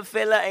Kingsley and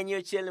Fella and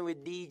you're chilling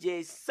with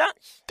DJ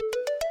Sons.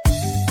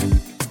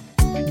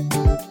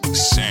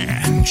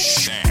 Sand.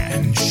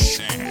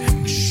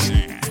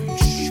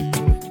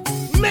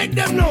 Make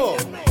them know.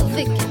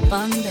 Vicky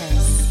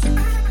Bundes.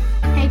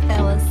 Hey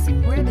fellas,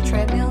 where are the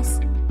treadmills?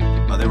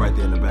 Oh, they're right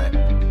there in the back.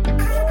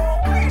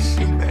 Oh,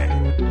 she man.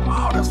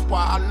 Oh, that's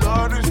why I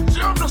love this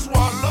gym. That's why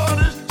I love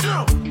this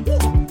gym. Woo.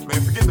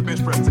 Man, forget the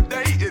bench press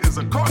today. It is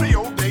a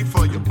cardio day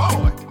for your body.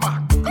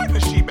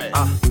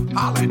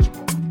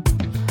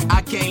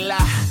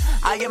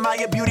 fly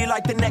your beauty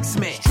like the next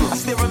man. I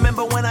still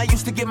remember when I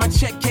used to get my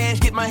check cash,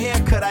 get my hair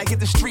cut, I hit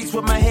the streets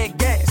with my head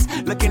gas.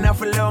 Looking out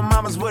for little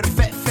mamas with a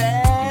fat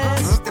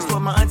fast. That's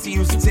what my auntie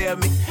used to tell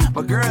me.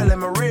 My girl in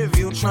my rear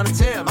view trying to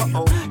tell me.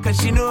 Cause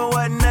she knew it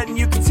wasn't nothing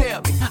you could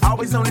tell me.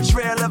 Always on the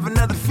trail of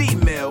another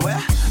female.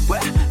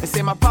 Well, they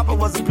say my papa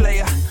was a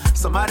player.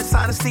 Somebody's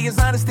honesty is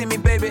honest in me,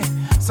 baby.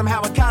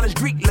 Somehow in college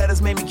Greek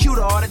letters made me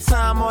cuter. All the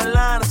time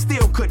online I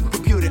still couldn't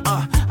compute it.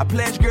 I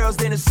pledge girls,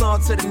 then it's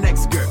on to the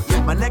next girl.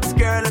 My next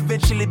girl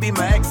eventually be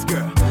my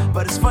ex-girl.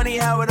 But it's funny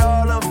how it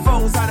all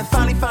unfolds. I done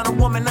finally found a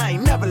woman I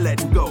ain't never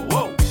letting go.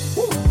 Whoa,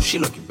 woo, she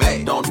looking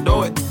bad, don't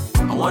do it.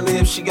 I wonder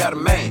if she got a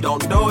man,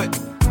 don't do it.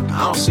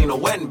 I don't see no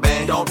wedding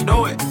band, don't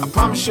do it. I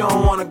promise you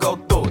don't wanna go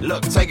through it.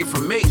 Look, take it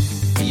from me.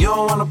 You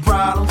don't want no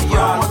problems, you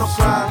don't want no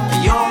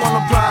problems. You don't want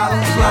no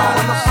problems, you don't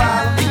want no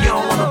problems. You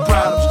don't want no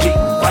problems, G.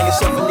 Find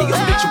yourself a nigga,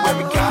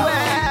 obituary column.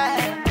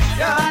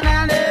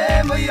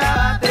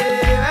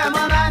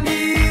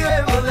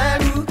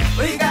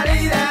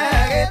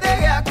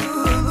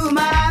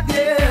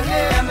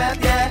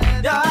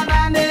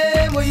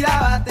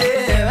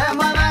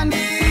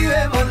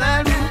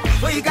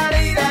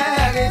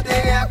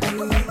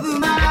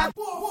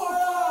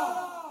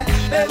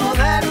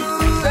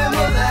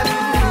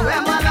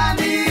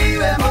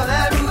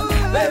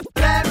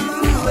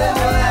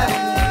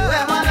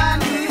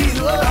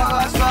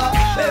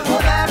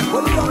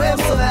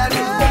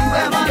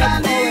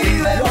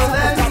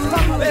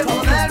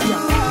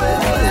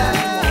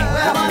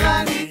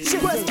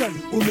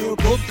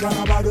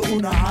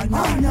 Una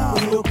hanya,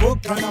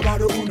 umeokoka na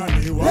bado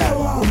unalewa,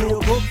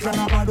 umeokoka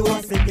na bado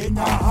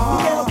wasengenya,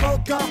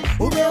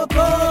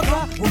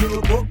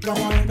 umeokoka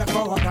waenda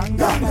kwa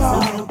waganga,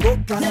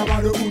 umeokoka na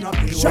bado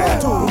unapewa,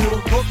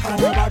 umeokoka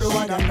na bado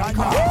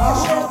wadanganya,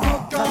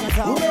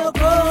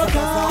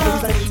 umeokoka.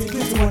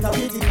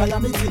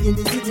 Calamity in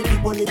the city,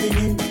 people living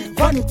in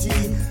vanity.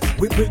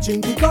 We preaching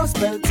the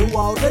gospel to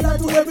all, better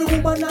to every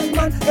woman and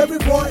man, every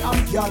boy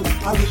and girl.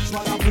 A rich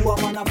man, a poor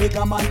man, a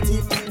beggar man,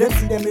 thief. Them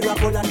see them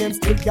miracle and them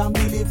still can't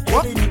believe.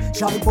 Every knee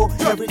shall bow,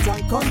 every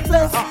tongue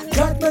confess.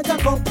 Judgment a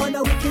come and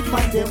a wicked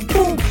man, them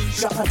boom,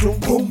 shaka boom,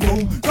 boom,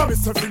 boom. Come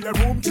is in the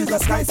room,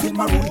 Jesus Christ in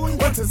my room.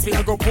 Once it's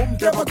here go boom,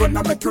 never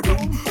gonna make you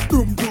doom,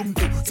 doom, doom,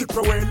 doom. Zip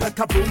away like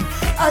a boom.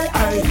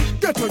 Aye,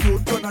 get a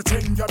youth gonna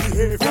change your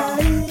behavior.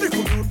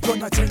 Little youth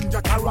gonna change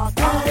your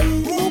character.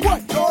 Who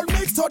what? Don't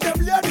mix so them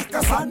ladies,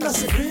 cause I'm not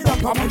Shakira,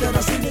 pamoja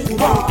na sini.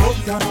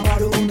 Umeokoka na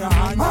bado una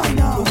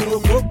hanya,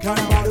 umeokoka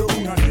na bado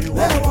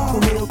unalewa,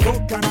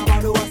 umeokoka na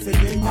bado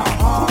wasengenya,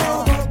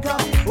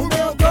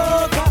 umeokoka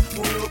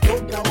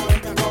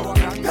waenda kwa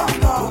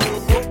waganga,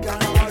 umeokoka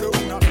na bado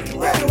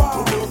unapewa,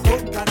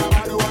 umeokoka na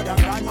bado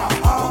wadanganya.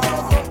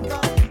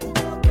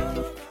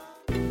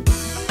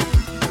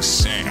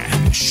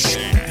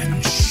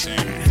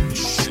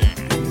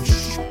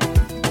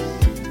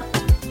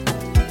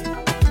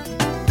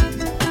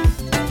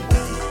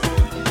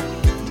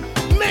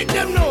 Make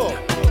them know.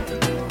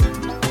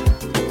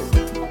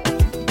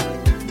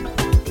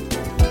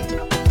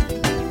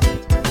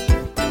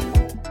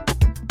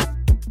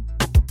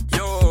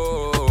 Yo,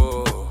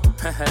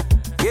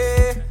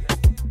 yeah.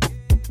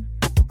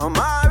 On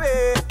my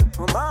way,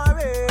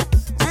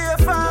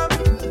 GFM.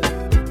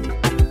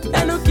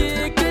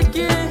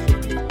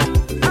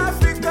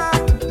 Africa,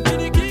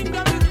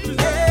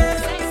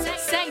 yeah.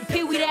 St. P,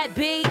 we that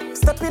big.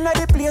 Step in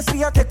the place,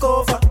 we a take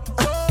over.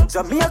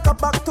 Jamaica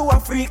back to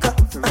Africa.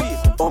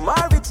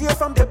 Omari here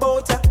from the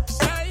boat.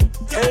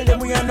 Tell them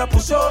we are not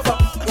push over.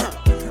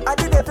 I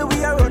did every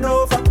we are run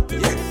over.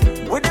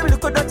 With them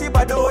look dirty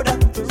bad odor.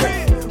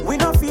 We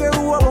no fear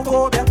who won't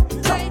go there.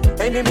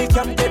 Enemy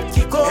can get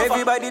kick over.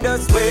 Everybody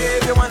does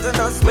wave, you want to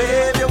just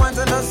wave, you want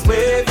to just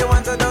wave, you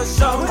want to just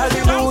shout.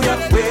 Hallelujah,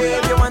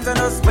 wave, you want to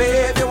just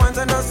wave, you want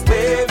to just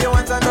wave, you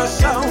want to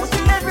just shout.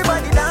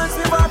 Everybody dance,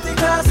 we off the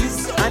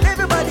glasses, and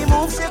everybody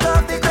move, shake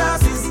off the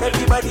glasses.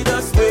 Everybody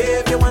just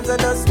wave, you want to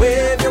just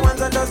wave, you want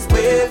to just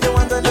wave, you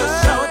want to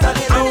just shout.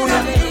 Hallelujah.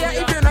 And in the ear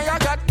if you know you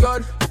got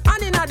God,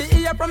 and in the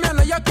ear from you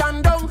know you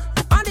can down,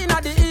 and in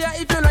the ear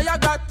if you know you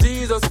got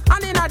Jesus,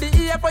 and in the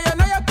ear for you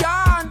know you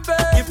can't fail.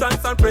 Give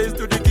thanks and praise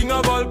to the King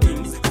of all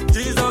kings,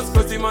 Jesus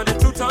Christ, him and the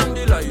truth and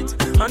the light,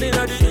 and in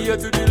the ear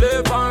to the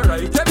left and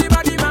right.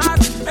 Everybody mad,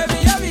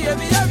 everybody mad.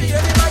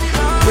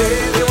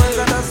 Wave, you want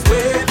to just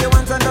wave, you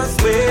want to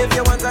just wave,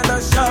 you want to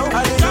just shout.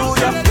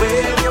 Hallelujah.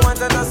 Wave, you want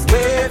to just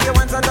wave, you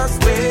want to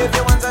just wave,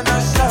 you want to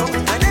just shout.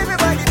 And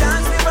everybody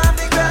dance, live off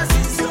the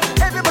glasses.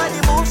 Everybody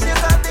move,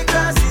 shake off the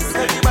glasses.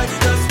 Everybody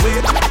just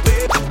wave,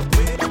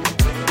 wave.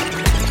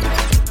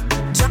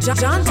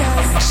 John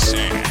does.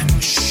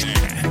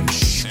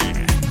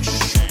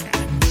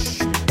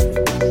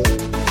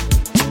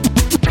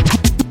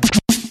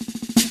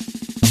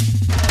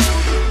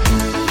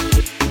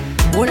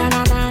 Oh na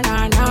na na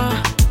na na.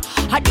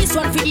 This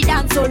one for the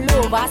dance all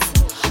lovers.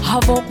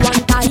 Have up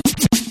one time.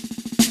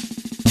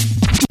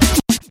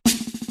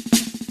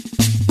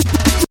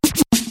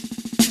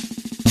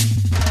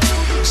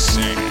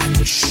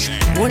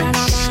 Oh na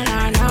na na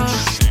na na.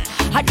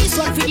 This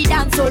one for the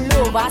dance all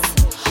lovers.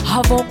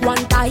 havoc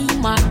one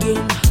time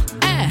again.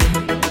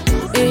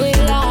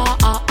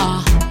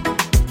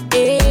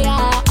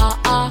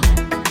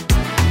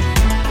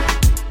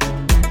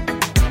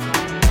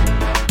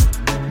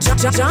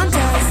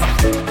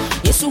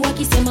 Yesu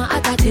akisema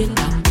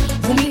atatenda,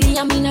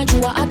 vumilia mimi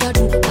najua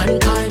atadu one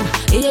time.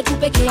 Yeye tu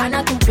pekee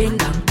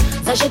anatupenda,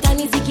 za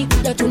shetani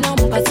zikikuja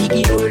tunampa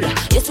sigidola.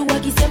 Yesu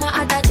akisema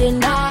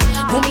atatenda,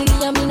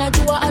 vumilia mimi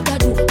najua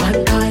atadu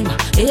one time.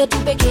 Yeye tu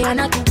pekee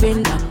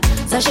anatupenda,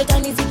 za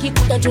shetani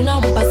zikikuja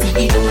tunampa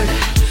sigidola.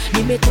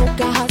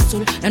 Nimetoka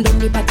hustle na ndo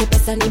nipate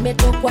pesa,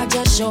 nimetoka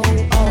jasho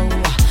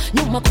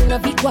nyuma kuna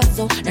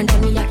vikwazo na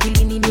ndani ya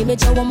akilini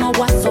nimejawa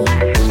mawazo.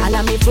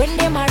 Ala me friend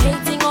them are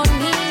hating on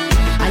me,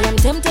 I am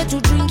tempted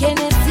to drink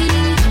Hennessy,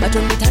 but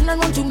when we turn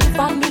around to me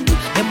family,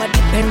 them a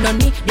depend on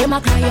me, them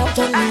a cry out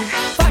on me.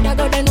 Father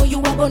God, I know you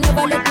are gonna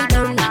never let me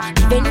down,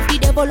 even if the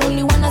devil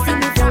only wanna see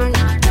me frown.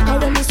 Take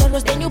away my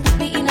sorrows, then you put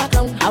me in a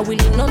crown. I will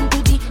lean on to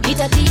thee,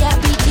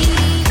 itatiabiti.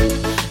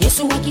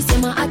 Yesu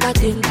akisema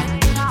atatenda,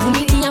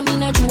 vumilia mimi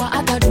najua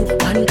atadu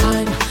one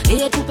time.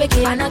 Yeye tu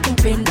pekee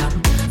anatupenda,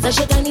 za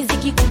shetani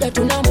zikikuja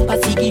tunampa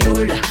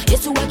sigidola.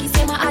 Yesu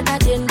akisema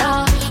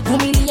atatenda,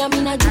 vumilia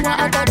mimi najua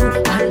atadu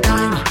one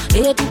time.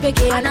 Yeye tu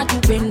pekee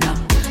anatupenda,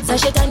 za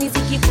shetani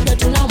zikikuja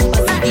tunampa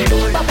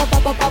sigidola.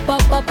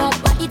 Papa,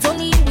 it's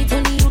only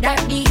you that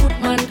the youth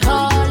man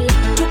call.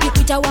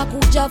 Tukipita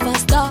wakuja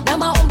faster, na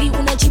maombi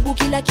unajibu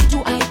kila kitu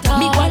aita.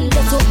 Me one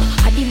leso,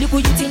 hadi liku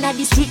youth in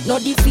the street no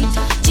defeat.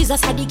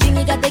 Jesus hadi king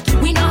that the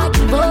king we not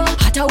give up.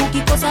 Hata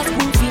ukikosa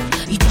school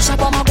fee, itisha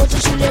kwa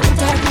magoti shule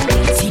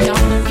utarudi.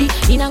 Sinarudi,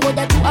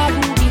 inangoja tu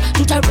arudi,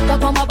 tutaruka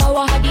kwa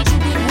mabawa hadi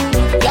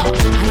mbinguni. Ya,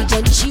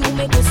 haijalishi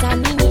umekosa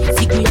nini,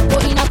 siku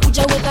yako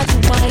inakuja weka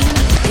tumaini.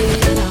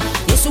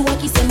 Yesu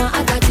akisema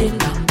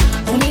atatenda,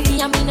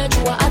 vumilia mimi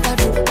najua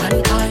atadu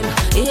one time.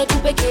 Yeye tu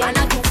pekee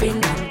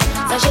anatupenda,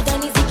 za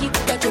shetani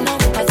zikikuja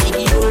tunampa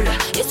sigidola.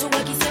 Yesu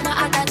akisema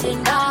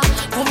atatenda,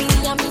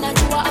 vumilia mimi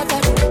najua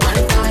atadu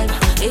one time.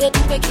 Yeye tu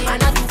pekee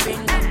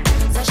anatupenda,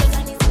 za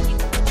shetani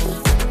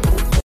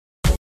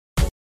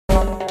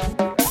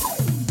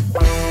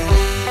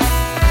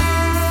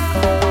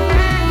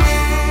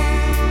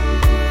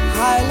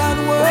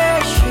Highland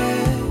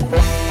worship.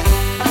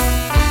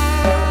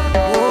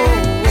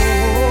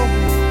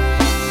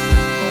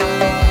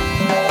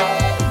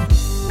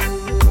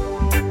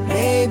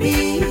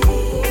 Maybe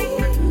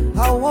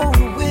I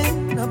won't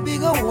win a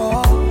bigger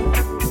war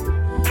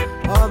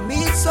or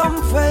meet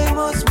some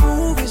famous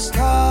movie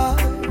star.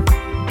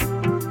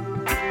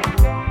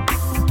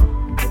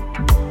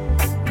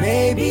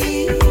 Maybe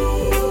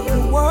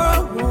the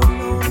world won't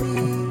know me.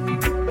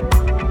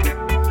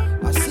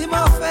 I see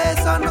my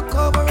face on the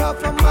cover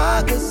of a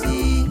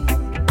magazine,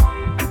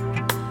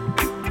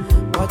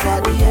 but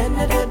at the end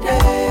of the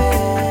day,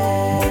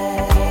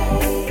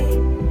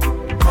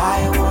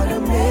 I wanna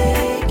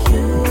make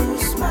you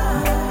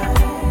smile.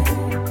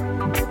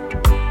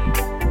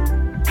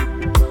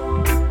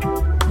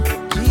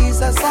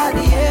 Jesus, at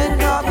the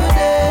end of the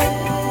day,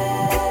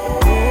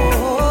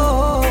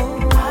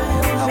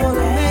 I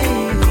wanna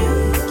make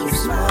you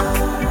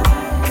smile.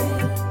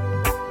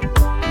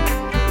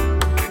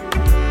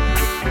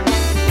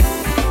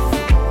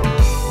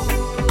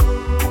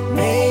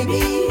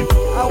 Maybe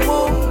I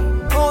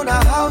won't own a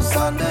house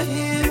on the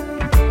hill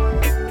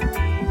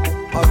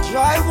or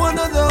drive one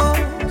of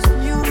those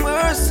new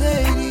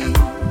Mercedes.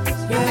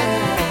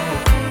 Yeah.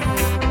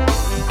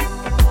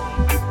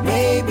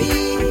 Maybe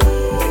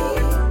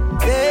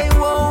they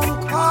won't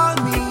call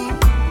me,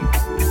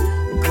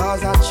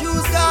 'cause I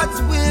choose God's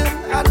will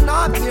and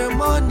not their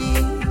money.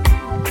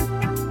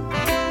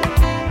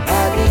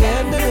 At the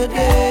end of the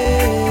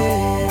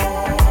day,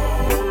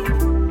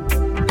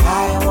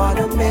 I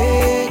wanna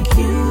make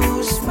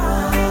you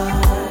smile.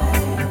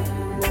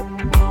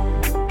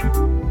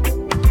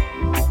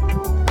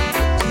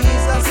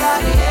 Jesus, at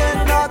the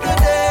end of the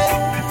day,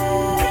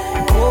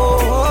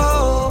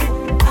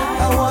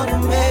 I wanna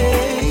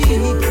make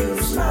you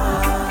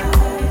smile.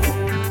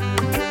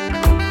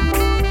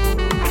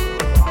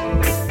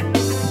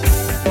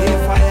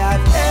 If I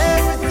have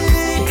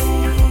everything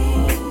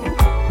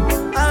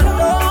and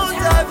don't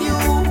have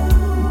you,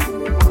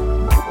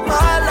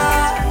 my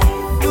life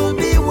will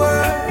be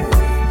worth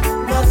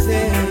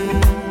nothing.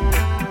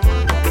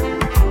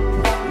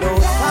 No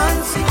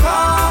fancy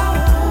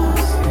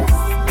cars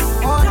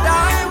or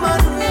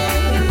diamond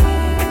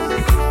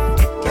rings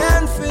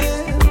can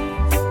fill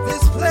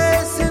this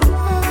place in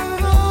my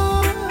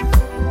heart.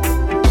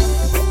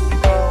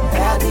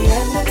 At the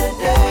end of the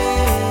day,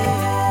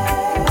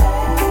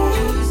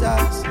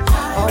 Jesus,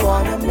 I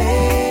wanna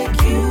make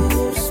you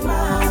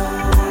smile.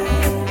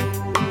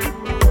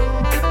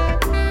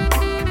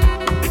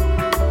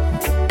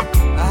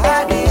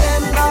 At the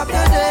end of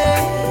the day,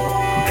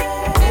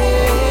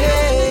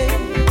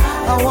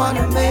 I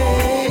wanna make